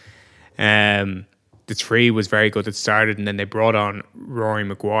international. The three was very good that started, and then they brought on Rory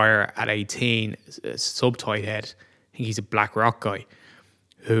Maguire at 18, a sub-tight head. I think he's a Black Rock guy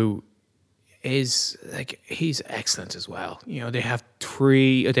who is, like, he's excellent as well. They have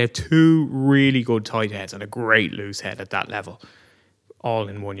two really good tight heads and a great loose head at that level, all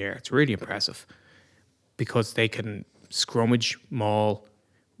in 1 year. It's really impressive because they can scrummage, maul,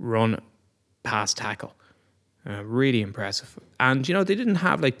 run, pass, tackle. Really impressive. And, they didn't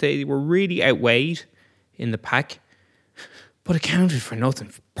have, like, they were really outweighed in the pack, but it counted for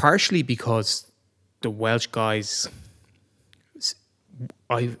nothing. Partially because the Welsh guys,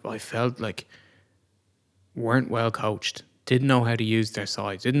 I felt like, weren't well coached, didn't know how to use their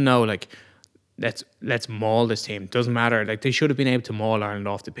size, didn't know, like, let's maul this team. Doesn't matter. Like, they should have been able to maul Ireland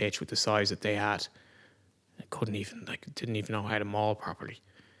off the pitch with the size that they had. Didn't even know how to maul properly.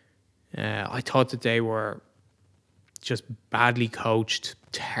 I thought that they were just badly coached,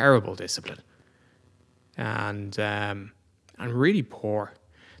 terrible discipline, and really poor.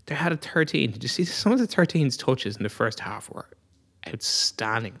 They had a 13. Did you see some of the 13's touches in the first half were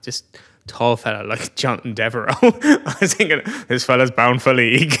outstanding? Just tall fella like Jonathan Devereux. I was thinking, this fella's bound for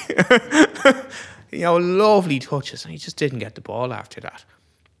league. Lovely touches, and he just didn't get the ball after that.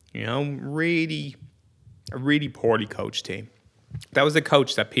 Really, a really poorly coached team. That was the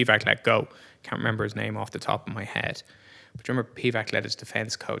coach that Pivac let go. Can't remember his name off the top of my head. But remember, Pivac let his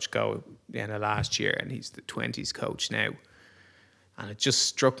defence coach go at the end of last year, and he's the 20s coach now. And it just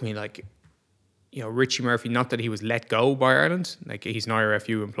struck me like, Richie Murphy, not that he was let go by Ireland, like, he's an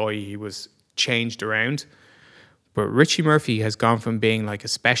IRFU employee, he was changed around. But Richie Murphy has gone from being like a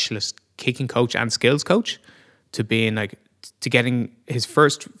specialist kicking coach and skills coach to being like, to getting his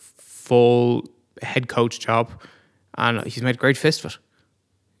first full head coach job. And he's made a great fist of it.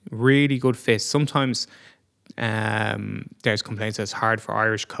 Really good fist. Sometimes there's complaints that it's hard for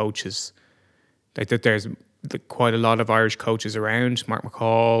Irish coaches. Like, that there's quite a lot of Irish coaches around. Mark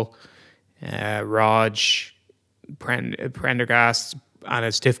McCall, Raj, Prendergast, and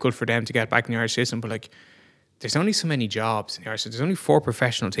it's difficult for them to get back in the Irish system. But, like, there's only so many jobs in the Irish. There's only 4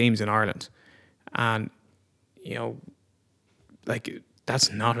 professional teams in Ireland. And, like,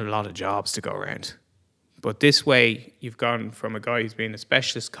 that's not a lot of jobs to go around. But this way, you've gone from a guy who's been a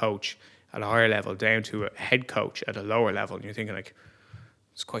specialist coach at a higher level down to a head coach at a lower level. And you're thinking, like,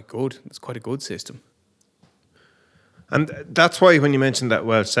 it's quite good. It's quite a good system. And that's why when you mentioned that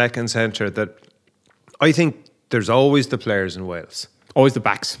Welsh second centre, that I think there's always the players in Wales. Always the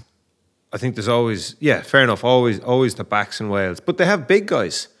backs. I think there's always, fair enough, always the backs in Wales. But they have big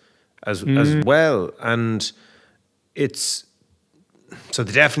guys as well. And so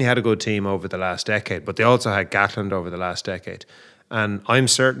they definitely had a good team over the last decade, but they also had Gatland over the last decade. And I'm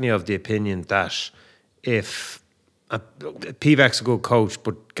certainly of the opinion that if Pivac's a good coach,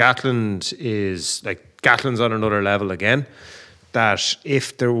 but Gatland's on another level again, that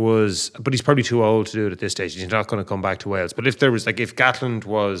if there was, but he's probably too old to do it at this stage. He's not going to come back to Wales. But if you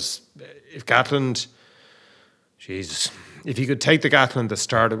could take the Gatland that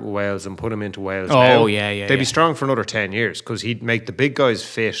started with Wales and put him into Wales they'd be strong for another 10 years because he'd make the big guys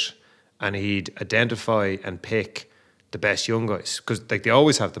fit and he'd identify and pick the best young guys because, like, they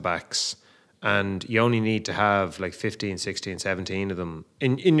always have the backs and you only need to have like 15, 16, 17 of them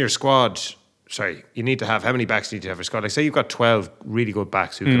in your squad. Sorry, you need to have, how many backs do you need to have for your squad? Like, say you've got 12 really good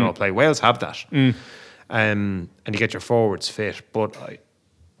backs who can all play. Wales have that. And you get your forwards fit. But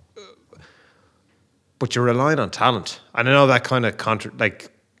you're relying on talent. And I know that kind of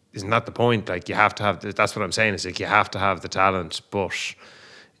isn't that the point? Like, you have to have, that's what I'm saying, is like, you have to have the talent, but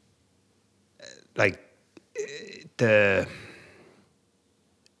like, the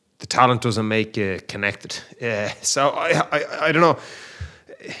talent doesn't make you connected. So I don't know.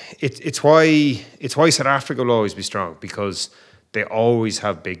 It's why South Africa will always be strong, because they always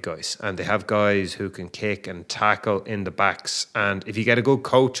have big guys and they have guys who can kick and tackle in the backs. And if you get a good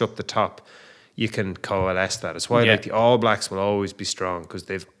coach up the top, you can coalesce that. It's why like the All Blacks will always be strong, because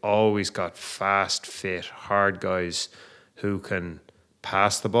they've always got fast, fit, hard guys who can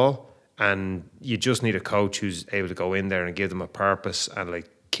pass the ball. And you just need a coach who's able to go in there and give them a purpose and like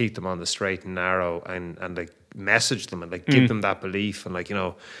keep them on the straight and narrow and like message them and like give them that belief and like, you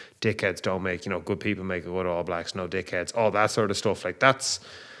know, dickheads don't make, you know, good people make a good All Blacks, no dickheads, all that sort of stuff. Like that's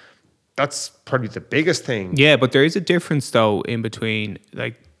probably the biggest thing. Yeah, but there is a difference though in between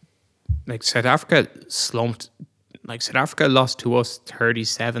like South Africa slumped. Like South Africa lost to us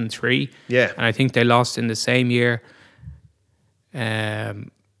 37-3. Yeah. And I think they lost in the same year.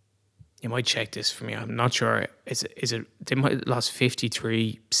 You might check this for me. I'm not sure. Is it they might have lost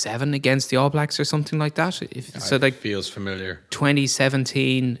 53-7 against the All Blacks or something like that? So like feels familiar.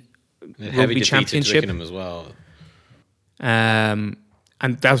 2017 Heavy Rugby defeat to Championship. Twickenham as well. And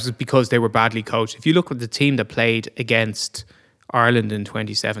that was because they were badly coached. If you look at the team that played against Ireland in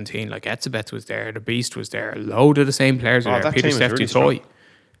 2017, like Etzebeth was there, the Beast was there, a load of the same players were there. That Peter team was Steph really Toy, strong.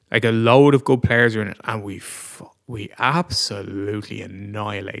 like a load of good players were in it, and we absolutely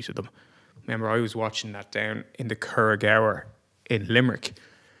annihilated them. Remember, I was watching that down in the Curragower in Limerick,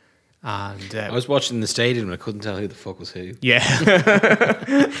 and I was watching the stadium and I couldn't tell who the fuck was who. yeah,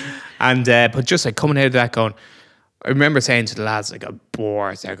 and but just like coming out of that, going, I remember saying to the lads, like, I'm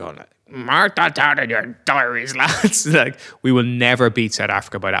bored. They're going, like, mark that down in your diaries, lads. Like, we will never beat South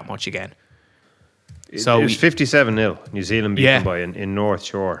Africa by that much again. So it was 57-0. New Zealand beat Yeah. them by in North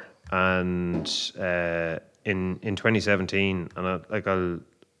Shore, and in 2017, and I'll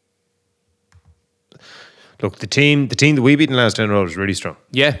look, the team that we beat in Lansdowne Road was really strong.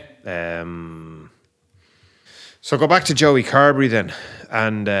 yeah, So go back to Joey Carberry then,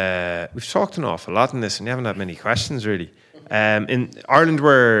 and we've talked an awful lot in this, and you haven't had many questions really. In Ireland,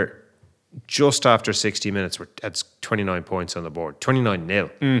 were just after 60 minutes, were at 29 points on the board, 29-0,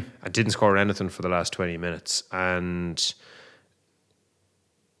 and didn't score anything for the last 20 minutes, and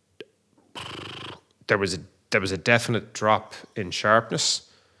there was a definite drop in sharpness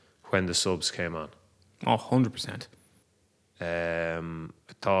when the subs came on. 100%. I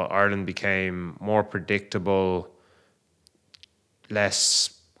thought Ireland became more predictable,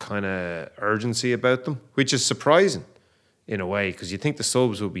 less kind of urgency about them, which is surprising in a way, because you think the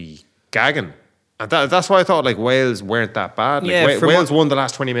subs would be gagging. And that's why I thought like Wales weren't that bad. Like, Yeah, Wales won the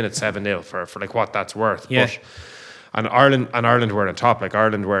last 20 minutes 7-0 for like what that's worth. Yeah. But, and Ireland were on top. Like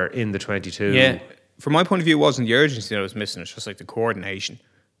Ireland were in the 22. Yeah. From my point of view, it wasn't the urgency that I was missing. It's just like the coordination.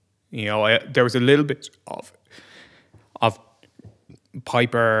 You know, there was a little bit of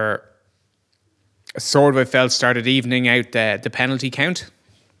Piper sort of, I felt, started evening out the penalty count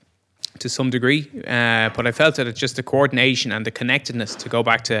to some degree. But I felt that it's just the coordination and the connectedness, to go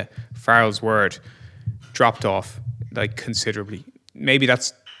back to Farrell's word, dropped off like considerably. Maybe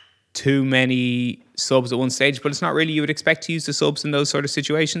that's too many subs at one stage, but it's not really. You would expect to use the subs in those sort of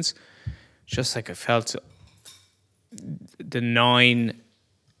situations. Just like I felt the 9...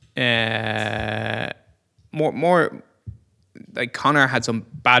 more like Connor had some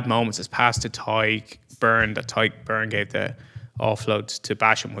bad moments. His pass to Tyke Byrne, that Tyke Byrne gave the offload to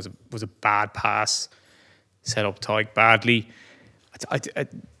Basham was a bad pass, set up Tyke badly. I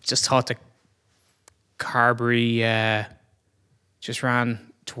just thought that Carberry just ran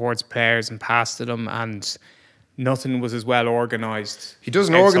towards players and passed to them, and nothing was as well organised. He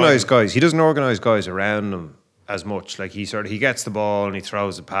doesn't organise guys. He doesn't organise guys around him as much. Like he gets the ball and he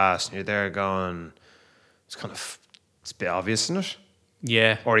throws a pass, and you're there going, it's a bit obvious, isn't it?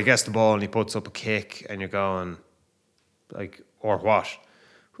 Yeah. Or he gets the ball and he puts up a kick, and you're going, like, or what?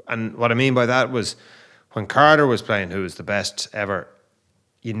 And what I mean by that was, when Carter was playing, who was the best ever,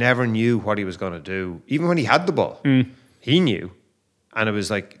 you never knew what he was going to do. Even when he had the ball, he knew. And it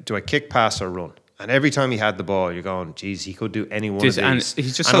was like, do I kick, pass, or run? And every time he had the ball, you're going, geez, he could do any one of these. And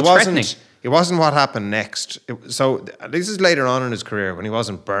he's just and so threatening. It wasn't what happened next. So this is later on in his career, when he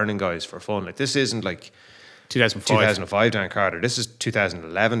wasn't burning guys for fun. Like, this isn't like 2005 Dan Carter. This is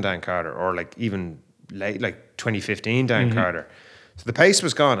 2011 Dan Carter, or like even late, like 2015 Dan Carter. So the pace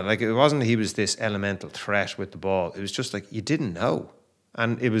was gone, and like it wasn't he was this elemental threat with the ball. It was just like you didn't know,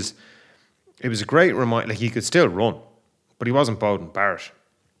 and it was a great reminder. Like he could still run, but he wasn't Bowden Barrett.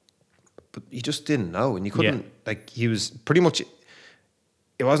 But you just didn't know, and you couldn't. Like he was pretty much.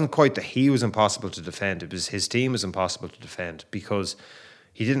 It wasn't quite that he was impossible to defend. It was his team was impossible to defend, because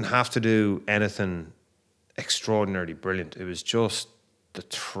he didn't have to do anything extraordinarily brilliant. It was just the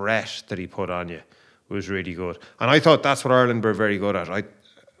threat that he put on you was really good. And I thought that's what Ireland were very good at.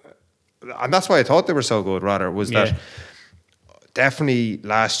 And that's why I thought they were so good, rather, was that definitely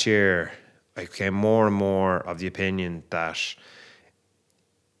last year I became more and more of the opinion that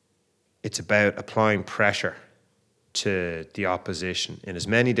it's about applying pressure to the opposition in as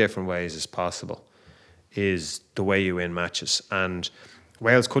many different ways as possible is the way you win matches. And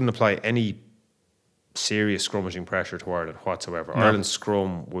Wales couldn't apply any serious scrummaging pressure to Ireland whatsoever. Ireland's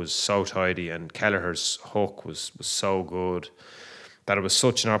scrum was so tidy, and Kelleher's hook was so good that it was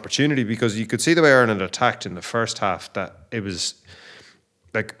such an opportunity, because you could see the way Ireland attacked in the first half, that it was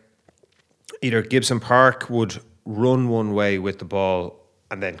like either Gibson Park would run one way with the ball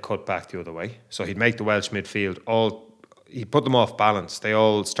and then cut back the other way. So he'd make the Welsh midfield he put them off balance. They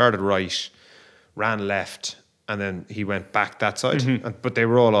all started right, ran left, and then he went back that side. But they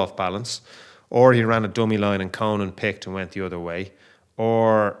were all off balance. Or he ran a dummy line and Conan picked and went the other way.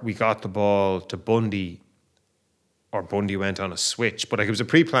 Or we got the ball to Bundy, or Bundy went on a switch. But like, it was a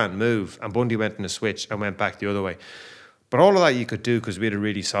pre-planned move, and Bundy went in a switch and went back the other way. But all of that you could do because we had a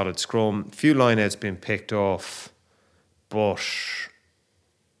really solid scrum. A few line-outs been picked off, but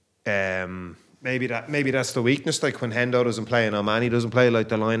maybe that's the weakness. Like when Hendo doesn't play and O'Mahony doesn't play, like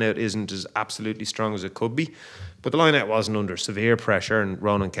the line-out isn't as absolutely strong as it could be. But the line-out wasn't under severe pressure, and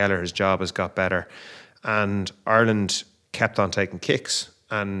Ronan Kelleher's job has got better. And Ireland kept on taking kicks.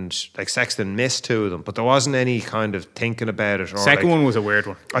 And like Sexton missed 2 of them, but there wasn't any kind of thinking about it. Or Second one was a weird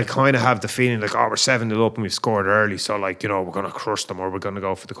one. I kind of have the feeling like, we're 7-0 up and we've scored early, so like, we're going to crush them, or we're going to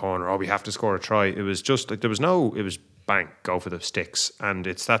go for the corner, or we have to score a try. It was just like it was bang, go for the sticks. And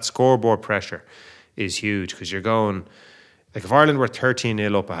it's that scoreboard pressure is huge, because you're going, like if Ireland were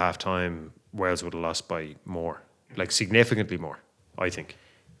 13-0 up at half time, Wales would have lost by more, like significantly more, I think.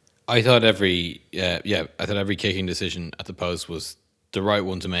 I thought every kicking decision at the post was the right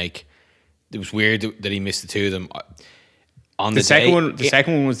one to make. It was weird that he missed the 2 of them. The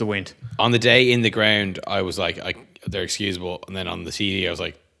second one was the wind. On the day in the ground, I was like, they're excusable. And then on the CD, I was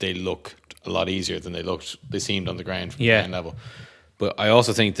like, they look a lot easier than they seemed on the ground from the ground level. But I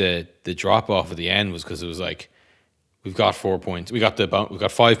also think the drop off at the end was because it was like, we've got 4 points. We've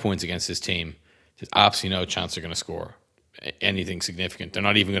got 5 points against this team. There's absolutely no chance they're going to score anything significant. They're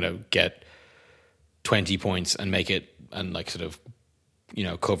not even going to get 20 points and make it and like sort of,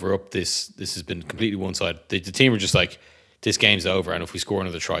 cover up this has been completely one side. The team were just like, this game's over, and if we score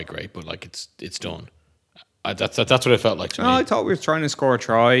another try, great, but like it's done. That's what it felt like to me. I thought we were trying to score a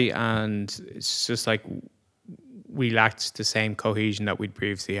try, and it's just like we lacked the same cohesion that we'd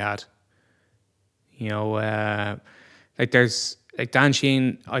previously had. Like Dan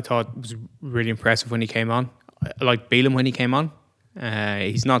Sheehan, I thought was really impressive when he came on. I liked Beelum when he came on.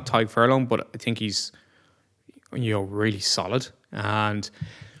 He's not Tyg Furlong, but I think he's really solid. And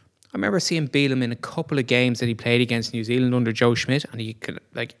I remember seeing Beelum in a couple of games that he played against New Zealand under Joe Schmidt, and he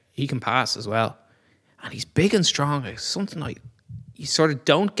can pass as well. And he's big and strong. Like something like, you sort of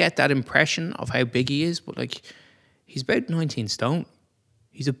don't get that impression of how big he is, but like he's about 19 stone.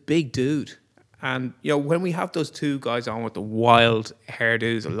 He's a big dude. And, when we have those 2 guys on with the wild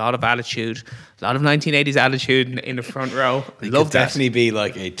hairdos, a lot of attitude, a lot of 1980s attitude in the front row. I love that. Definitely be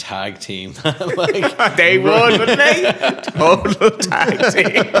like a tag team. They would, wouldn't they? Total tag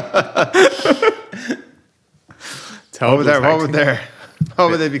team. What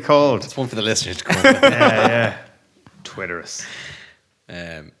would they be called? It's one for the listeners to come up with. Yeah. Twitter us.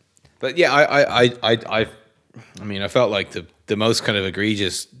 But yeah, I mean, I felt like the most kind of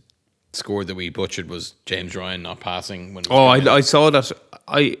egregious score that we butchered was James Ryan not passing. I saw that.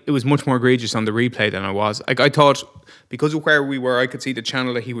 It was much more egregious on the replay than I was. Like I thought, because of where we were, I could see the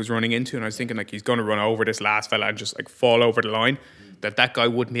channel that he was running into, and I was thinking like he's going to run over this last fella and just like fall over the line. That guy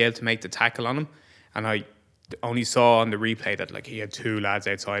wouldn't be able to make the tackle on him, and I only saw on the replay that like he had 2 lads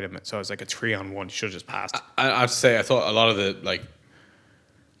outside him, so it was like a 3-on-1. He should have just passed. I have to say, I thought a lot of the like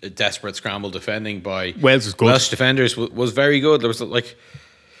desperate scramble defending by Welsh defenders was very good. There was like.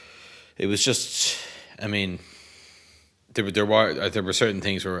 It was just, I mean, there were certain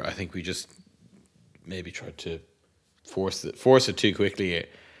things where I think we just maybe tried to force it too quickly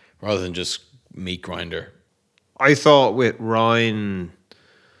rather than just meat grinder. I thought with Ryan,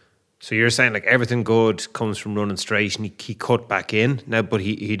 so you're saying like everything good comes from running straight, and he cut back in now, but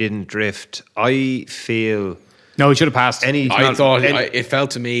he didn't drift. I feel... No, he should have passed. It felt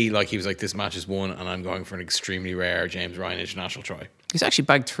to me like he was like, this match is won and I'm going for an extremely rare James Ryan international try. He's actually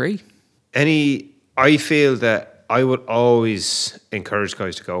bagged 3. I feel that I would always encourage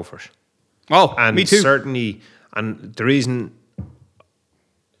guys to go for it. Oh, and me too. Certainly, and the reason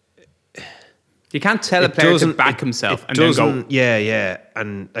you can't tell a player to back himself and then go. Yeah,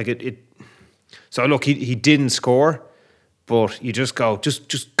 and like it. So look, he didn't score, but you just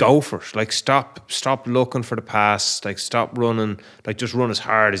go for it. Like stop looking for the pass. Like stop running. Like just run as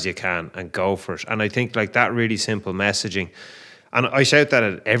hard as you can and go for it. And I think like that really simple messaging. And I shout that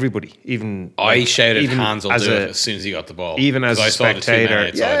at everybody. Even I shouted hands will do it as soon as he got the ball. Even as a spectator.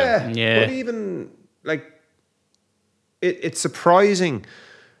 Yeah. But even like it's surprising.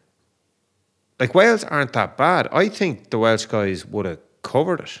 Like, Wales aren't that bad. I think the Welsh guys would have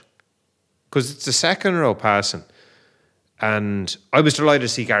covered it because it's the second row passing. And I was delighted to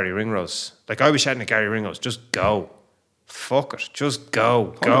see Gary Ringrose. Like, I was shouting at Gary Ringrose, just go. Fuck it. Just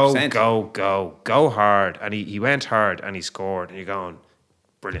go. 100%. Go hard. And he went hard and he scored. And you're going,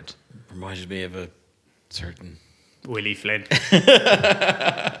 brilliant. Reminded me of a certain Willie Flynn.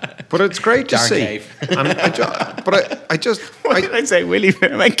 But it's great to Dark see. Cave. And I just... Why did I say Willie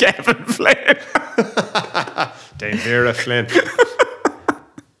Flynn? I meant Kevin Flynn. Dame Vera Flynn.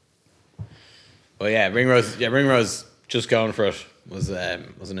 Well, yeah, Ringrose just going for it was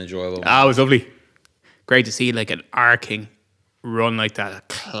an enjoyable. It was lovely. Great to see like an arcing run like that, a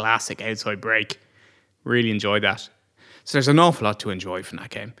classic outside break. Really enjoyed that. So there's an awful lot to enjoy from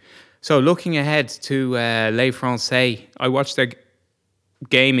that game. So looking ahead to Les Français, I watched their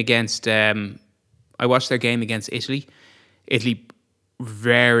game against Italy. Italy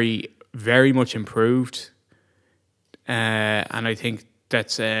very, very much improved, and I think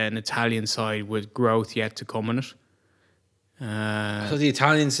that's an Italian side with growth yet to come in it. So the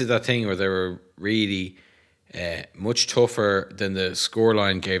Italians did that thing where they were really much tougher than the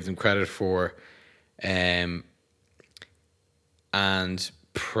scoreline gave them credit for, and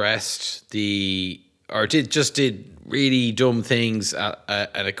pressed did really dumb things at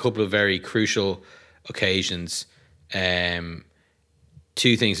a couple of very crucial occasions.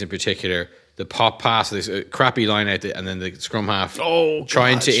 Two things in particular: the pop pass, this crappy line out, and then the scrum half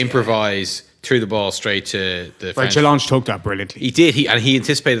trying to improvise threw the ball straight to the French. Challenge took that brilliantly. He did. He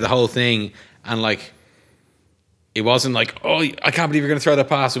anticipated the whole thing, and like it wasn't like, oh, I can't believe you're going to throw that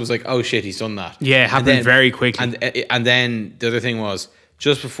pass. It was like, oh shit, he's done that. Yeah, it happened very quickly. And then the other thing was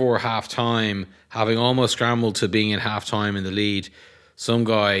just before half time, having almost scrambled to being in half time in the lead, some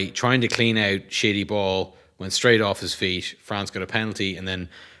guy trying to clean out shitty ball went straight off his feet. France got a penalty, and then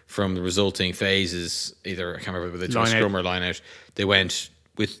from the resulting phases, either I can't remember whether they took a scrum or line out, they went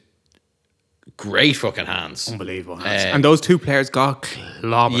with great fucking hands. Unbelievable hands. And those two players got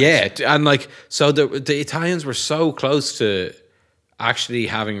clobbered. Yeah, and like, so the Italians were so close to actually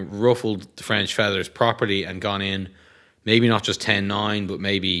having ruffled the French feathers properly and gone in, maybe not just 10-9, but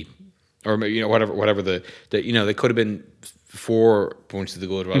maybe, or whatever the they could have been 4 points to the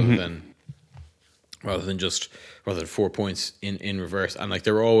good rather than 4 points in reverse. And like,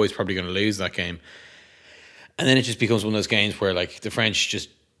 they were always probably going to lose that game. And then it just becomes one of those games where like the French just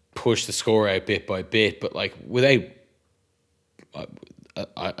push the score out bit by bit, but like without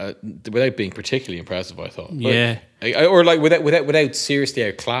being particularly impressive, I thought. Yeah, or like without seriously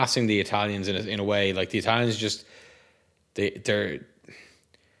outclassing the Italians in a way. Like the Italians just they're.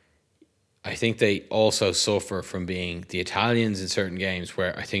 I think they also suffer from being the Italians in certain games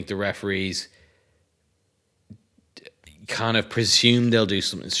where I think the referees kind of presume they'll do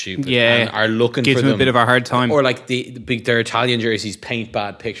something stupid, and are looking gives for them a bit of a hard time, or like their Italian jerseys paint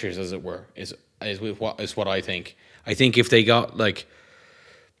bad pictures, as it were, is what I think. I think if they got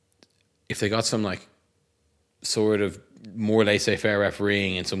some like sort of more laissez-faire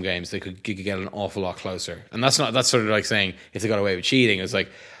refereeing in some games, they could get an awful lot closer. And that's sort of like saying if they got away with cheating. It's like,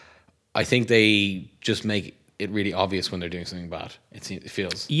 I think they just make it really obvious when they're doing something bad. It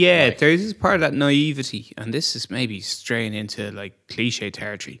feels. Yeah, like. there's this part of that naivety, and this is maybe straying into like cliche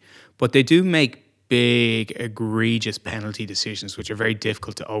territory, but they do make big, egregious penalty decisions which are very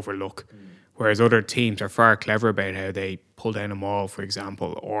difficult to overlook. Whereas other teams are far clever about how they pull down a maul, for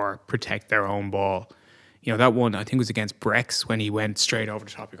example, or protect their own ball. You know, that one, I think, was against Brex when he went straight over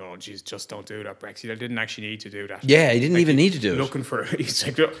the top. You go, oh, geez, just don't do that, Brex. He didn't actually need to do that. Yeah, he didn't even need to do it. Looking for it. He's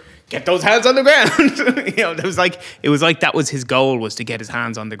like, get those hands on the ground. You know, it was like that was his goal, was to get his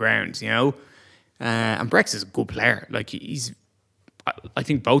hands on the ground, you know. And Brex is a good player. Like, I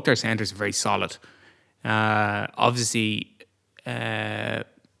think both their centres are very solid. Obviously, the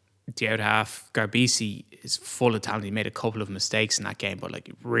out half, Garbisi, is full of talent. He made a couple of mistakes in that game, but like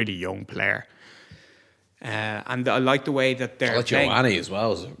a really young player. And I like the way that they're playing. Giovanni as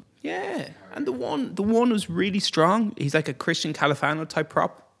well. Yeah, and the one was really strong. He's like a Christian Califano type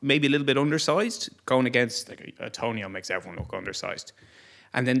prop, maybe a little bit undersized. Going against like Antonio makes everyone look undersized.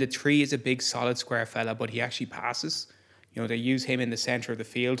 And then the 3 is a big solid square fella, but he actually passes. You know, they use him in the centre of the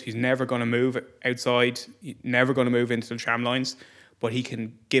field. He's never going to move outside, never going to move into the tram lines, but he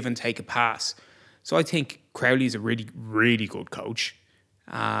can give and take a pass. So I think Crowley's a really, really good coach.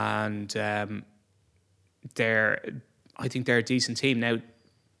 And I think they're a decent team. Now,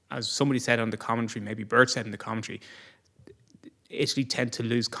 as somebody said on the commentary, maybe Bert said in the commentary, Italy tend to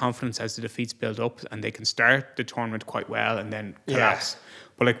lose confidence as the defeats build up, and they can start the tournament quite well and then collapse.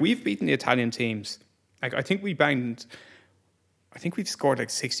 But like, we've beaten the Italian teams. Like, I think we banged I think we've scored like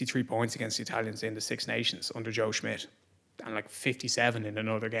 63 points against the Italians in the Six Nations under Joe Schmidt, and like 57 in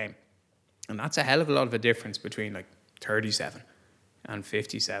another game. And that's a hell of a lot of a difference between like 37 and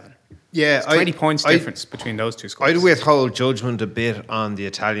 57. Yeah, it's 20 points difference between those two scores. I'd withhold judgment a bit on the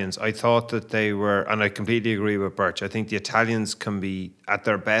Italians. I thought that they were, and I completely agree with Birch, I think the Italians can be at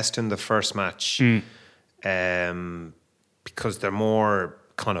their best in the first match because they're more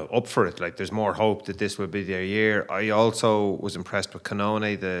kind of up for it. Like there's more hope that this will be their year. I also was impressed with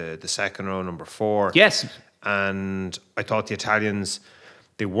Cannone, the second row, number 4. Yes. And I thought the Italians,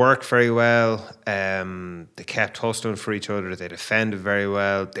 they worked very well. They kept hustling for each other. They defended very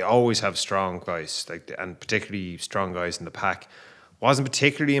well. They always have strong guys, and particularly strong guys in the pack. Wasn't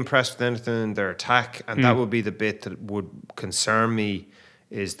particularly impressed with anything in their attack, and that would be the bit that would concern me,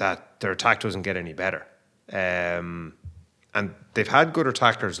 is that their attack doesn't get any better. And they've had good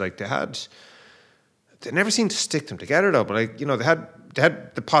attackers. Like they never seemed to stick them together though. But they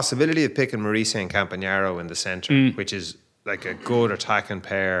had the possibility of picking Maurice and Campagnaro in the centre, which is like a good attacking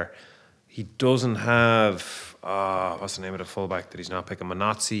pair. He doesn't have what's the name of the fullback that he's not picking?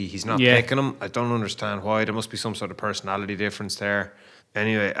 Manozzi. He's not picking him. I don't understand why. There must be some sort of personality difference there.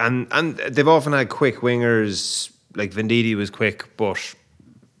 Anyway, and they've often had quick wingers. Like Venditti was quick, but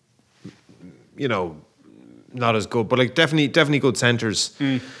not as good. But like definitely good centres.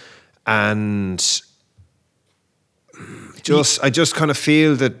 And I just kind of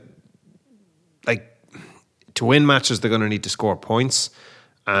feel that like to win matches they're going to need to score points,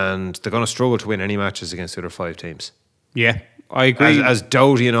 and they're going to struggle to win any matches against the other 5 teams. Yeah, I agree. As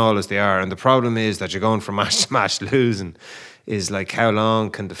doughty and all as they are, and the problem is that you're going from match to match losing. Is like how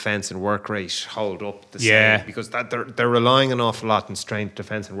long can defence and work rate hold up the same? Because they're relying an awful lot on strength,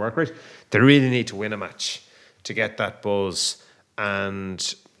 defence and work rate. They really need to win a match to get that buzz,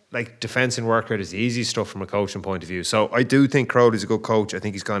 and like defence and work rate is the easy stuff from a coaching point of view. So I do think Crowley's a good coach. I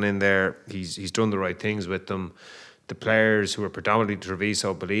think he's gone in there, he's done the right things with them. The players who are predominantly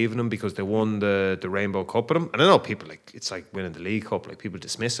Treviso believe in him because they won the Rainbow Cup with him. And I know people it's like winning the League Cup, like people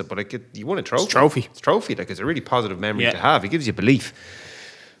dismiss it, but like you won a trophy. It's a trophy. Like it's a really positive memory to have. It gives you belief.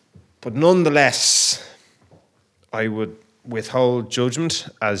 But nonetheless, I would withhold judgment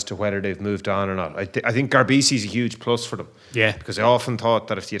as to whether they've moved on or not. I think Garbisi's a huge plus for them. Yeah. Because I often thought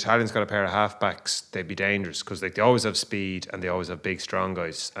that if the Italians got a pair of halfbacks, they'd be dangerous because like they always have speed and they always have big, strong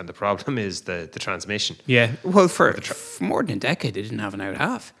guys. And the problem is the transmission. Yeah. Well, for more than a decade, they didn't have an out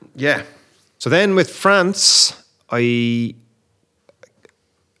half. Yeah. So then with France,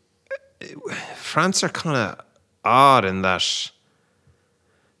 France are kind of odd in that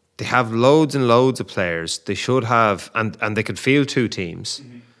they have loads and loads of players. They should have, and they could field 2 teams.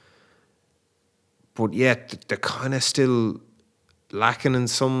 Mm-hmm. But yet they're kind of still lacking in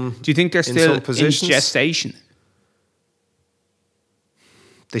some. Do you think they're still in gestation?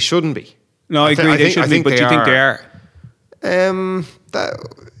 They shouldn't be. No, I agree. They shouldn't be, but do you think they are?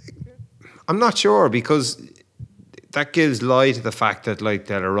 I'm not sure, because that gives lie to the fact that like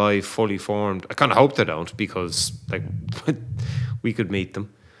they'll arrive fully formed. I kind of hope they don't, because like we could meet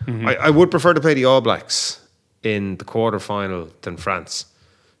them. Mm-hmm. I would prefer to play the All Blacks in the quarter-final than France.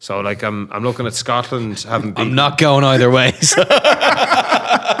 So like I'm looking at Scotland having beaten. I'm not going either way. So.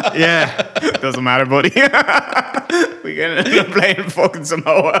 Yeah. Doesn't matter, buddy. We can end up playing fucking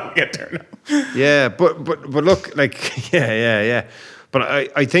Samoa. I'll get there now. Yeah, but look, like yeah.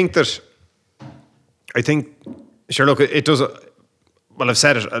 But I think sure, look, it does. Well, I've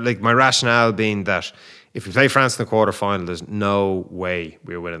said it. Like my rationale being that if we play France in the quarterfinal, there's no way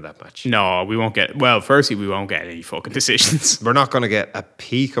we're winning that match. No, we won't get. Well, firstly, we won't get any fucking decisions. We're not going to get a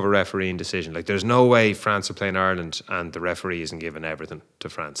peak of a refereeing decision. Like, there's no way France are playing Ireland and the referee isn't giving everything to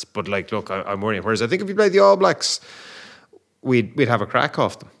France. But like, look, I'm worrying. Whereas I think if we played the All Blacks, we'd have a crack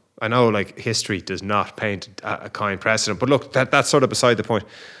off them. I know, like, history does not paint a kind precedent, but look, that's sort of beside the point.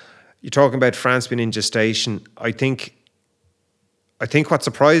 You're talking about France being in gestation. I think what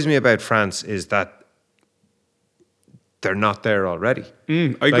surprised me about France is that they're not there already.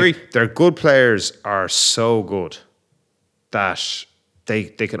 I agree. Their good players are so good that they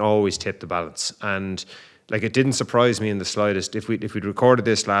can always tip the balance. And like, it didn't surprise me in the slightest. If we'd recorded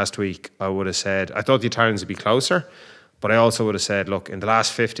this last week, I would have said I thought the Italians would be closer, but I also would have said, look, in the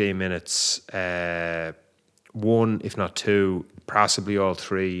last 15 minutes, 1, if not 2, possibly all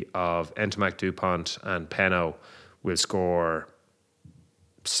 3 of Ntamack, Dupont and Penno will score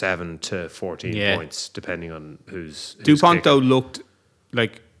 7 to 14 points, depending on who's Dupont kicking. Though looked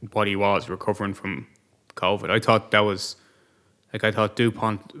like what he was, recovering from COVID. I thought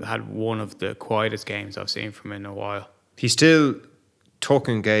Dupont had one of the quietest games I've seen from him in a while. He still took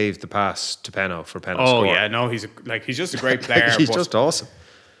and gave the pass to Penno for Penno Oh score. yeah, no, he's just a great player. He's but just awesome.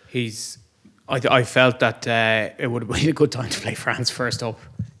 I felt that it would have been a good time to play France first up.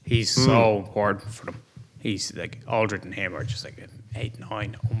 He's so important for them. He's like Aldred and him are just like an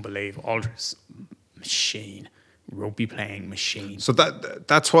 8-9, unbelievable. Aldred's machine, rugby playing machine. So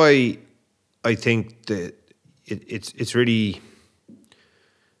that's why I think that it's really,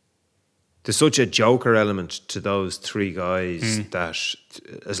 there's such a joker element to those three guys that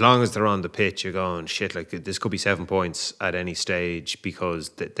as long as they're on the pitch, you're going, shit, like this could be 7 points at any stage because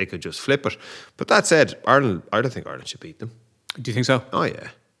they could just flip it. But that said, Ireland, I don't think Ireland should beat them. Do you think so? Oh yeah,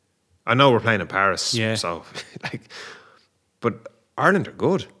 I know we're playing in Paris, Yeah. so but Ireland are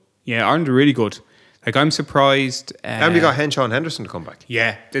good. Yeah, Ireland are really good. Like I'm surprised. And we got Henshaw and Henderson to come back.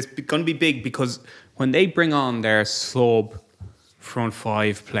 Yeah, it's going to be big because when they bring on their sub front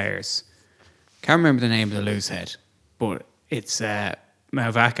five players, can't remember the name of the loose head, but it's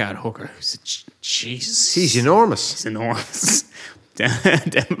Mavaka at hooker. Who's Jesus? He's enormous. He's enormous.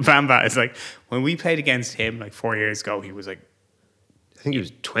 Bamba is like, when we played against him like 4 years ago, he was like, I think he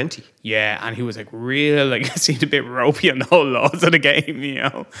was 20. yeah, and he was like real, like seemed a bit ropey on the whole laws of the game, you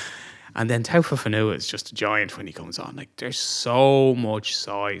know. And then Taufa Fanua is just a giant when he comes on. Like there's so much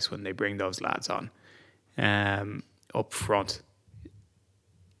size when they bring those lads on, up front.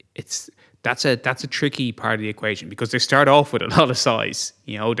 That's a tricky part of the equation because they start off with a lot of size.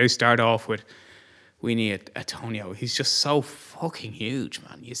 You know, they start off with Winnie Antonio. He's just so fucking huge,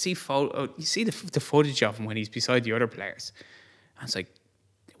 man. You see the footage of him when he's beside the other players. And it's like,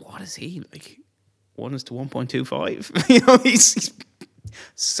 what is he like? 1:1.25. You know, he's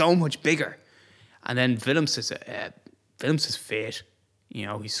so much bigger. And then Willems is fit. You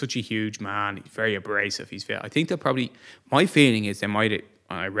know, he's such a huge man. He's very abrasive. He's fit. I think they'll probably. My feeling is they might.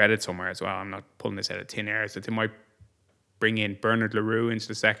 I read it somewhere as well. I'm not pulling this out of thin air. Is that they might bring in Bernard Leroux into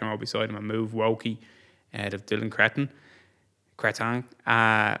the second row beside him and move Wokey out of Dylan Cretin.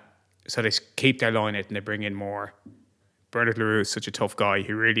 So they keep their line out and they bring in more. Bernard Leroux is such a tough guy.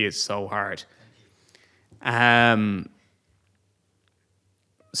 He really is so hard.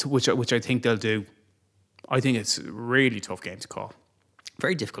 So which I think they'll do. I think it's a really tough game to call.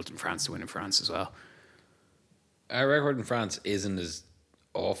 Very difficult in France to win in France as well. Our record in France isn't as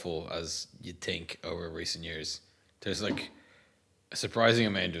awful as you'd think over recent years. There's like a surprising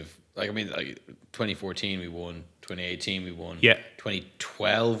amount of like 2014 we won, 2018 we won,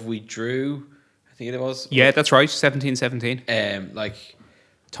 2012 we drew, I think it was. Yeah, that's right, 17-17. Like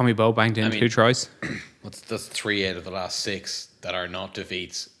Tommy Bowe banged in 2 tries. That's 3 out of the last 6 that are not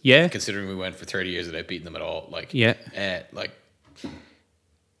defeats. Yeah, considering we went for 30 years without beating them at all.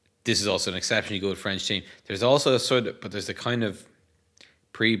 This is also an exceptionally good French team. There's also there's a kind of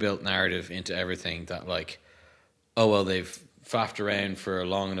pre-built narrative into everything that like, oh well, they've faffed around for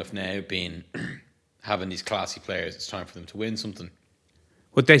long enough now, being having these classy players. It's time for them to win something.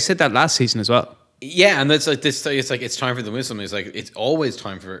 But they said that last season as well. Yeah, and it's like this. It's like it's time for them to win something. It's like it's always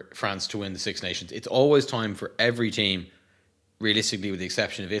time for France to win the Six Nations. It's always time for every team, realistically, with the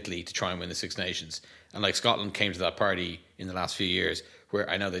exception of Italy, to try and win the Six Nations. And like Scotland came to that party in the last few years, where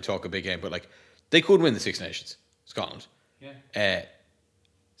I know they talk a big game, but like they could win the Six Nations, Scotland. Yeah.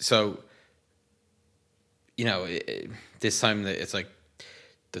 So, you know, this time it's like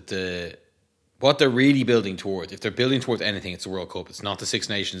that what they're really building towards. If they're building towards anything, it's the World Cup. It's not the Six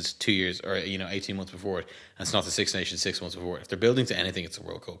Nations 2 years or 18 months before it, and it's not the Six Nations 6 months before it. If they're building to anything, it's the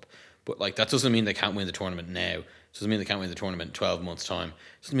World Cup. But like that doesn't mean they can't win the tournament now. It doesn't mean they can't win the tournament in 12 months' time.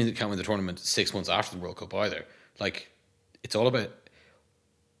 It doesn't mean they can't win the tournament 6 months after the World Cup either. Like it's all about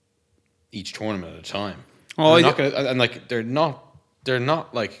each tournament at a time. Oh, they're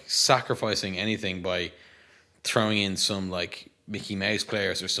not like sacrificing anything by throwing in some like Mickey Mouse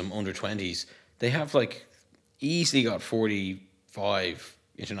players or some under 20s. They have like easily got 45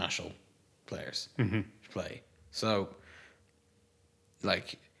 international players to play. So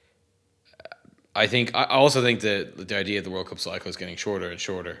like I also think that the idea of the World Cup cycle is getting shorter and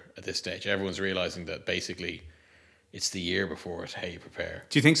shorter at this stage. Everyone's realizing that basically it's the year before it. How you prepare.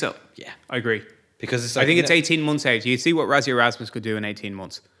 Do you think so? Yeah, I agree. Because it's like, I think it's 18 months out. You see what Razzie Erasmus could do in 18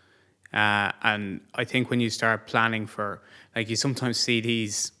 months. And I think when you start planning for, like you sometimes see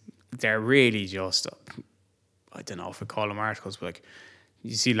these, they're really just, I don't know if I call them articles, but like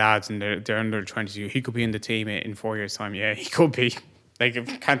you see lads and they're under 22. He could be in the team in 4 years' time. Yeah, he could be. Like, I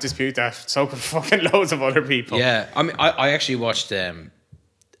can't dispute that. So could fucking loads of other people. Yeah, I mean, I actually watched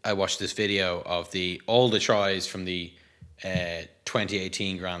this video of all the tries from the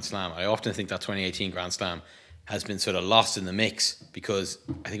 2018 Grand Slam. I often think that 2018 Grand Slam has been sort of lost in the mix because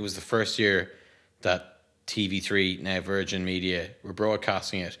I think it was the first year that TV3, now Virgin Media, were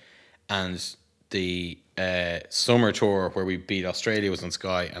broadcasting it, and the summer tour where we beat Australia was on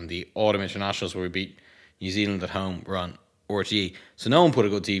Sky, and the autumn internationals where we beat New Zealand at home were on RTE. So no one put a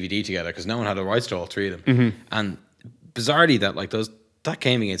good DVD together because no one had the rights to all three of them. And bizarrely, that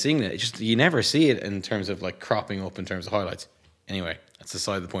game against England, it just, you never see it in terms of like cropping up in terms of highlights. Anyway, that's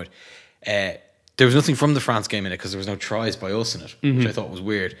aside the point. There was nothing from the France game in it because there was no tries by us in it, which I thought was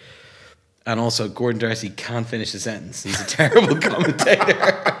weird. And also, Gordon Darcy can't finish the sentence. He's a terrible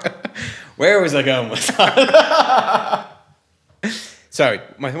commentator. Where was I going with that? Sorry,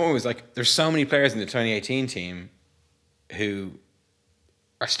 my point was like, there's so many players in the 2018 team who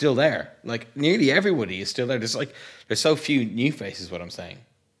are still there. Like, nearly everybody is still there. There's so few new faces, what I'm saying.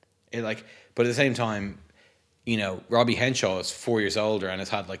 But at the same time, you know, Robbie Henshaw is 4 years older and has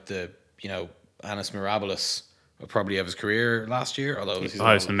had like the, you know, annus mirabilis probably of his career last year. Although it's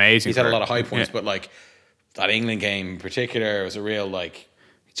amazing. He's had a lot of high points, but like that England game in particular was a real like.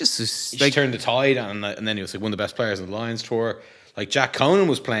 He just turned the tide, and then he was like one of the best players on the Lions tour. Like Jack Conan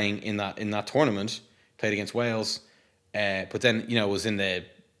was playing in that tournament, played against Wales, but then you know was in the.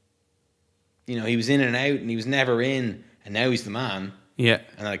 You know, he was in and out, and he was never in, and now he's the man. Yeah.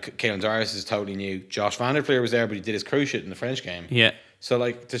 And like Caelan Doris is totally new. Josh Van der Fleer was there, but he did his cruciate in the French game. Yeah. So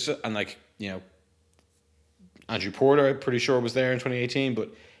like, and like you know, Andrew Porter, I'm pretty sure was there in 2018, but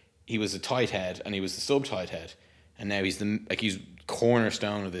he was a tight head and he was the sub tight head, and now he's he's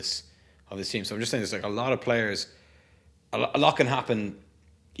cornerstone of this team. So I'm just saying, there's like a lot of players. A lot can happen,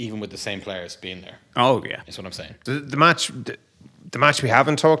 even with the same players being there. Oh yeah, that's what I'm saying. The match we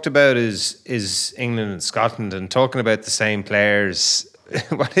haven't talked about is England and Scotland, and talking about the same players.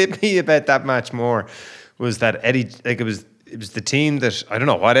 What hit me about that match more was that Eddie, like it was the team that, I don't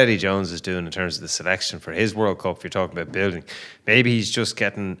know what Eddie Jones is doing in terms of the selection for his World Cup. If you're talking about building, maybe he's just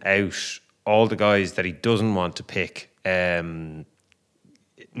getting out all the guys that he doesn't want to pick.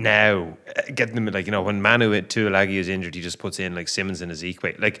 Now getting them, like, you know, when Manu Tuilagi is injured, he just puts in like Simmons and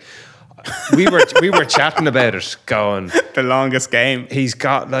Ezekwe. Like we were chatting about it, going the longest game. He's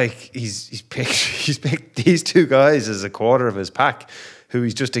got like he's picked these two guys as a quarter of his pack, who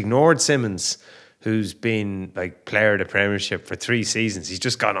he's just ignored. Simmons, who's been like player of the Premiership for 3 seasons, he's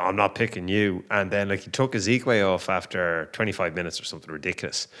just gone, oh, I'm not picking you. And then like he took Ezekwe off after 25 minutes or something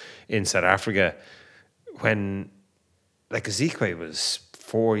ridiculous in South Africa, when like Ezekwe was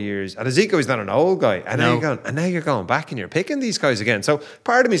 4 years, and Ezekwe is not an old guy, and now you're going back and you're picking these guys again. So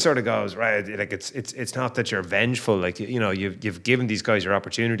part of me sort of goes, right, like it's not that you're vengeful, like, you know, you've given these guys your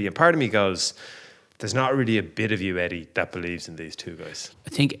opportunity, and part of me goes, there's not really a bit of you, Eddie, that believes in these two guys.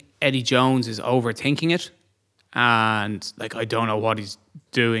 I think Eddie Jones is overthinking it, and like I don't know what he's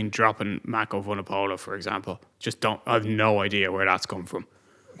doing dropping Mako Vunipola, for example. I have no idea where that's come from.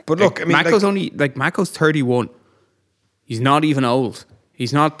 But look, like, I mean, Mako's 31. He's not even old.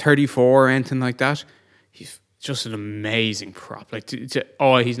 He's not 34 or anything like that. He's just an amazing prop. Like,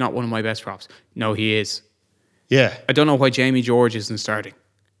 he's not one of my best props. No, he is. Yeah. I don't know why Jamie George isn't starting.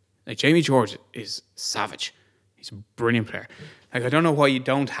 Like, Jamie George is savage. He's a brilliant player. Like, I don't know why you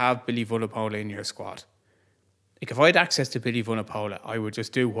don't have Billy Vunipola in your squad. Like, if I had access to Billy Vunipola, I would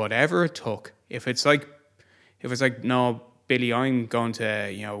just do whatever it took. If it's like, no, Billy, I'm going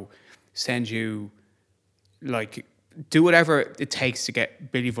to, you know, send you, like, do whatever it takes to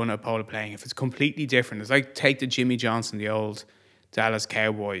get Billy Vunipola playing. If it's completely different, it's like take the Jimmy Johnson, the old Dallas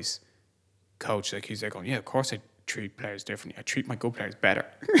Cowboys coach. Like, he's like, oh yeah, of course I treat players differently. I treat my good players better.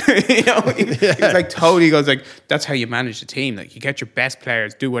 You know, it's like totally goes like, that's how you manage the team. Like, you get your best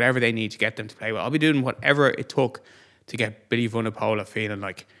players, do whatever they need to get them to play well. I'll be doing whatever it took to get Billy Vunipola feeling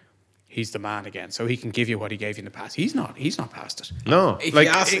like he's the man again, so he can give you what he gave you in the past. He's not past it. No. If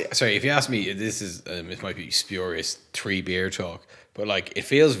you ask me, this is it might be spurious 3 beer talk, but like it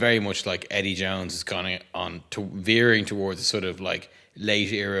feels very much like Eddie Jones is gone on to veering towards a sort of like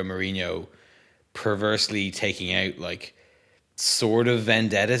late era Mourinho, perversely taking out like sort of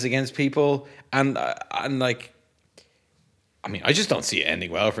vendettas against people, and like, I mean, I just don't see it ending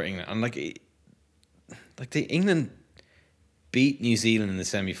well for England. And like the England beat New Zealand in the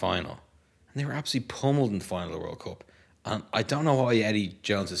semi-final, and they were absolutely pummeled in the final of the World Cup. And I don't know why Eddie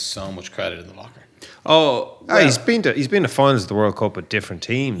Jones has so much credit in the locker. He's been to finals of the World Cup with different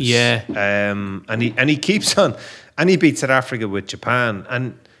teams. Yeah, and he keeps on, and he beat South Africa with Japan,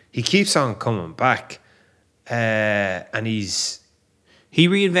 and he keeps on coming back. And he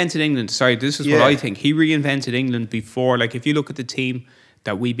reinvented England. Sorry, this is what I think. He reinvented England before. Like, if you look at the team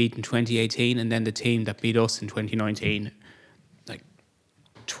that we beat in 2018, and then the team that beat us in 2019.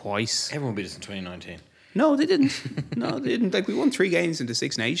 Twice. Everyone beat us in 2019. No, they didn't. Like, we won 3 games in the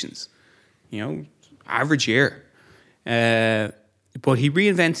 6 Nations. You know, average year. But he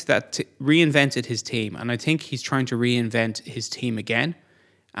reinvented his team, and I think he's trying to reinvent his team again,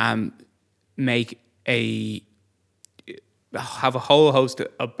 have a whole host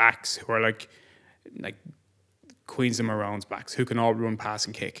of backs who are like Queens and Maroons backs who can all run, pass,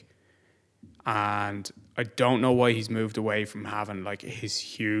 and kick. And I don't know why he's moved away from having like his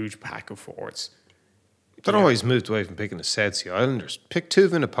huge pack of forwards. I don't know why he's moved away from picking the South Sea Islanders. Pick two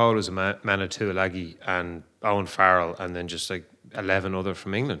Vunipolas, Manitou Alagi and Owen Farrell, and then just like 11 other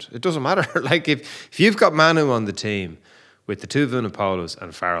from England. It doesn't matter. Like if you've got Manu on the team with the two Vunipolas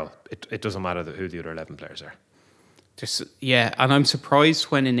and Farrell, it doesn't matter who the other 11 players are. And I'm surprised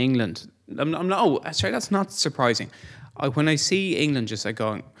when in England, that's not surprising. When I see England just like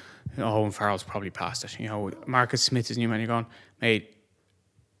going, Owen Farrell's probably past it. You know, Marcus Smith is new man. You're going, mate,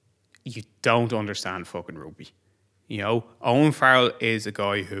 you don't understand fucking rugby. You know, Owen Farrell is a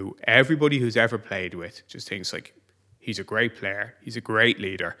guy who everybody who's ever played with just thinks like he's a great player, he's a great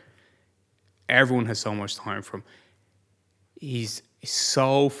leader. Everyone has so much time for him. He's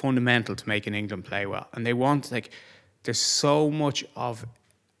so fundamental to making England play well, and they want like there's so much of,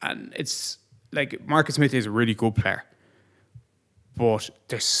 and it's like Marcus Smith is a really good player, but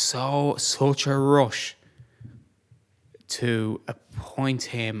there's such a rush to appoint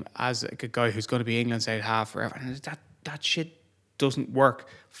him as like a guy who's going to be England's out half forever, and that shit doesn't work.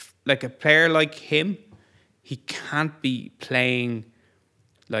 Like a player like him, he can't be playing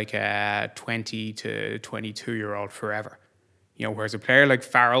like a 20 to 22-year-old forever. You know, whereas a player like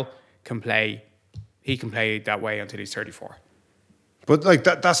Farrell can play that way until he's 34. But like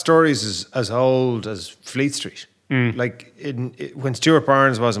that story is as old as Fleet Street. Like when Stuart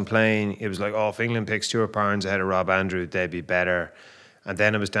Barnes wasn't playing, it was like, oh, if England picked Stuart Barnes ahead of Rob Andrew, they'd be better. And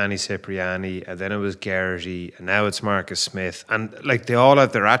then it was Danny Cipriani, and then it was Geraghty, and now it's Marcus Smith. And like they all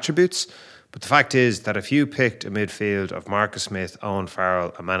have their attributes. But the fact is that if you picked a midfield of Marcus Smith, Owen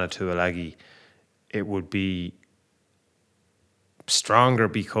Farrell, and Manitou Alagi, it would be stronger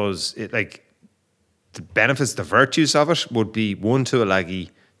because it like the benefits, the virtues of it would be 1 to Alagi,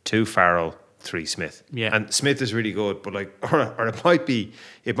 2 Farrell, 3 Smith. Yeah. And Smith is really good, but like or it might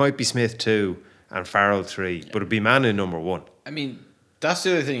be Smith 2 and Farrell 3, but it'd be Manu number 1. I mean, that's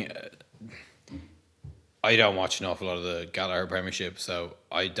the other thing. I don't watch an awful lot of the Gallagher Premiership, so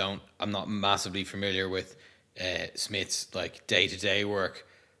I'm not massively familiar with Smith's like day-to-day work,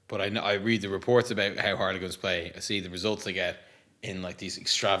 but I read the reports about how Harlequins play. I see the results they get in like these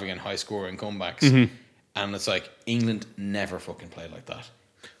extravagant high-scoring comebacks, and it's like England never fucking play like that.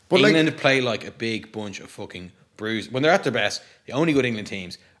 But England play like a big bunch of fucking bruisers. When they're at their best, the only good England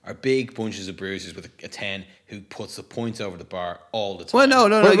teams are big bunches of bruisers with a 10 who puts the points over the bar all the time. Well,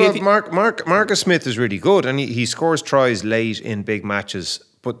 no. Marcus Smith is really good, and he scores tries late in big matches.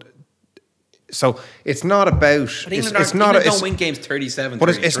 But so it's not about. But England don't win games 37. But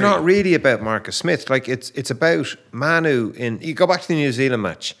it's not really about Marcus Smith. Like it's about Manu. You go back to the New Zealand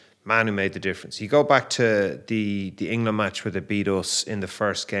match. Manu made the difference. You go back to the England match where they beat us in the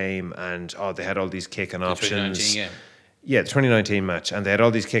first game, and they had all these kicking options. Yeah, the 2019 match, and they had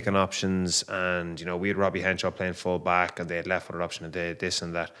all these kicking options, and you know we had Robbie Henshaw playing full back, and they had left-footed option, and they had this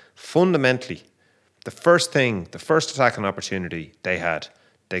and that. Fundamentally, the first attacking opportunity they had,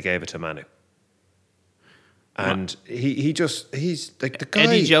 they gave it to Manu, and he's like the guy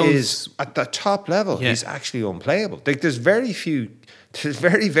Eddie Jones is at the top level. Yeah. He's actually unplayable. Like there's very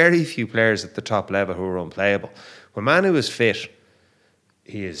very few players at the top level who are unplayable. When Manu is fit,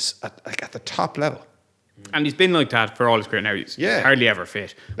 he is at the top level. And he's been like that for all his career now. He's hardly ever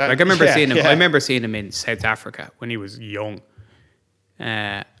fit. I remember seeing him in South Africa when he was young,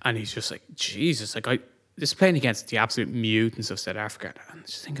 and he's just like Jesus. Like this playing against the absolute mutants of South Africa. I'm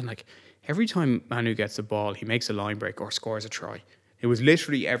just thinking like every time Manu gets the ball, he makes a line break or scores a try. It was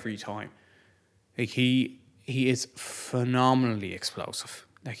literally every time. Like he is phenomenally explosive.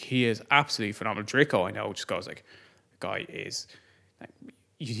 Like he is absolutely phenomenal. Drico, I know, just goes like the guy is like.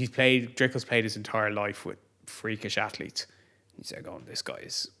 Drickel's played his entire life with freakish athletes. He's like, this guy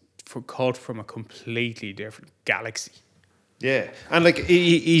is cut from a completely different galaxy. Yeah, and like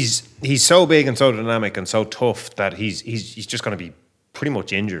he's so big and so dynamic and so tough that he's just going to be pretty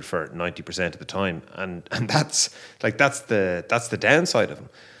much injured for 90% of the time, and that's the downside of him.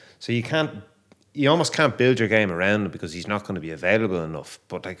 So you almost can't build your game around him because he's not going to be available enough.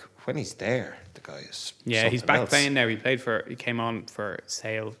 But like when he's there, the guy is he's back else. playing now. He came on for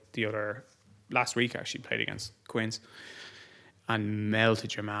Sale last week. Actually played against Quins and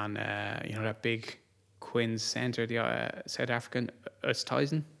melted your man. That big Quins centre, the South African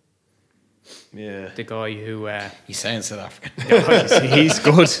Tyson. Yeah. the guy who He's saying South African. he's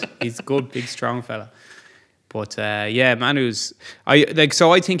good. He's a good, big, strong fella. But Manu's. I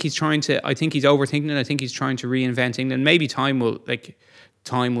think he's trying to. I think he's overthinking it. I think he's trying to reinvent England. Maybe time will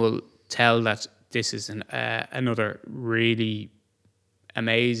tell that this is another really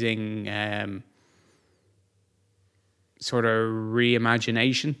amazing sort of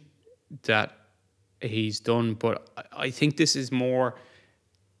reimagination that he's done. But I think this is more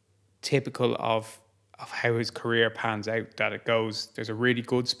typical of how his career pans out. That it goes. There's a really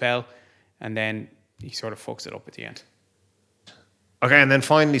good spell, and then he sort of fucks it up at the end. Okay, and then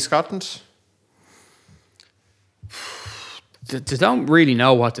finally Scotland. They don't really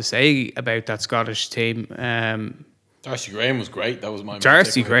know what to say about that Scottish team. Darcy Graham was great. That was my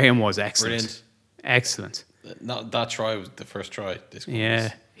Darcy takeaway. Graham was excellent. Brilliant. Excellent. Not that try was the first try. This one Yeah.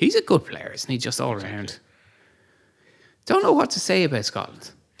 was. He's a good player, isn't he? Just all around. Don't know what to say about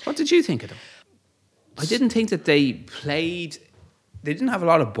Scotland. What did you think of them? I didn't think that they played... They didn't have a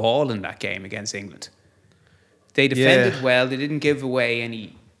lot of ball in that game against England. They defended well. They didn't give away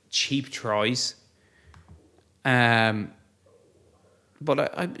any cheap tries. But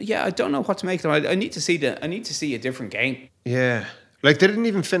I don't know what to make of them. I need to see a different game. Yeah. Like, they didn't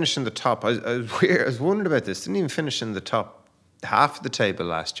even finish in the top. I was wondering about this. Didn't even finish in the top half of the table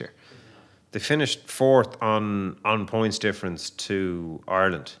last year. They finished fourth on points difference to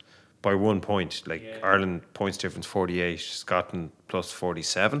Ireland by 1 point. Ireland points difference 48, Scotland plus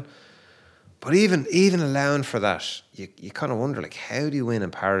 47. But even allowing for that, you kind of wonder, like, how do you win in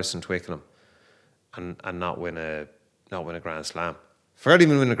Paris and Twickenham and not win a Grand Slam? Forget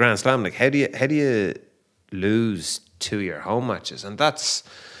even win a Grand Slam. Like, how do you lose 2 of your home matches? And that's...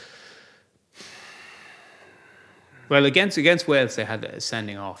 Well, against Wales, they had a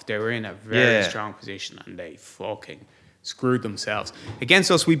sending off. They were in a very strong position, and they fucking screwed themselves.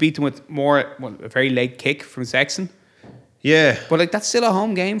 Against us, we beat them with a very late kick from Sexton. Yeah. But that's still a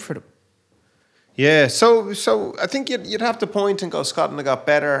home game for them. Yeah, so I think you'd have to point and go Scotland got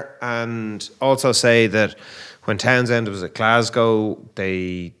better, and also say that when Townsend was at Glasgow,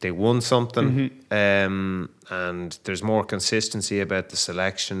 they won something, and there's more consistency about the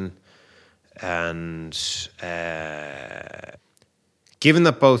selection. And given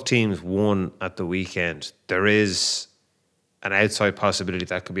that both teams won at the weekend, there is an outside possibility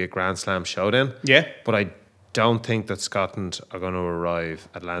that could be a Grand Slam showdown. Yeah. But I don't think that Scotland are going to arrive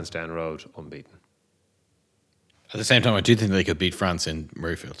at Lansdowne Road unbeaten. At the same time, I do think they could beat France in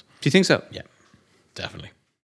Murrayfield. Do you think so? Yeah, definitely.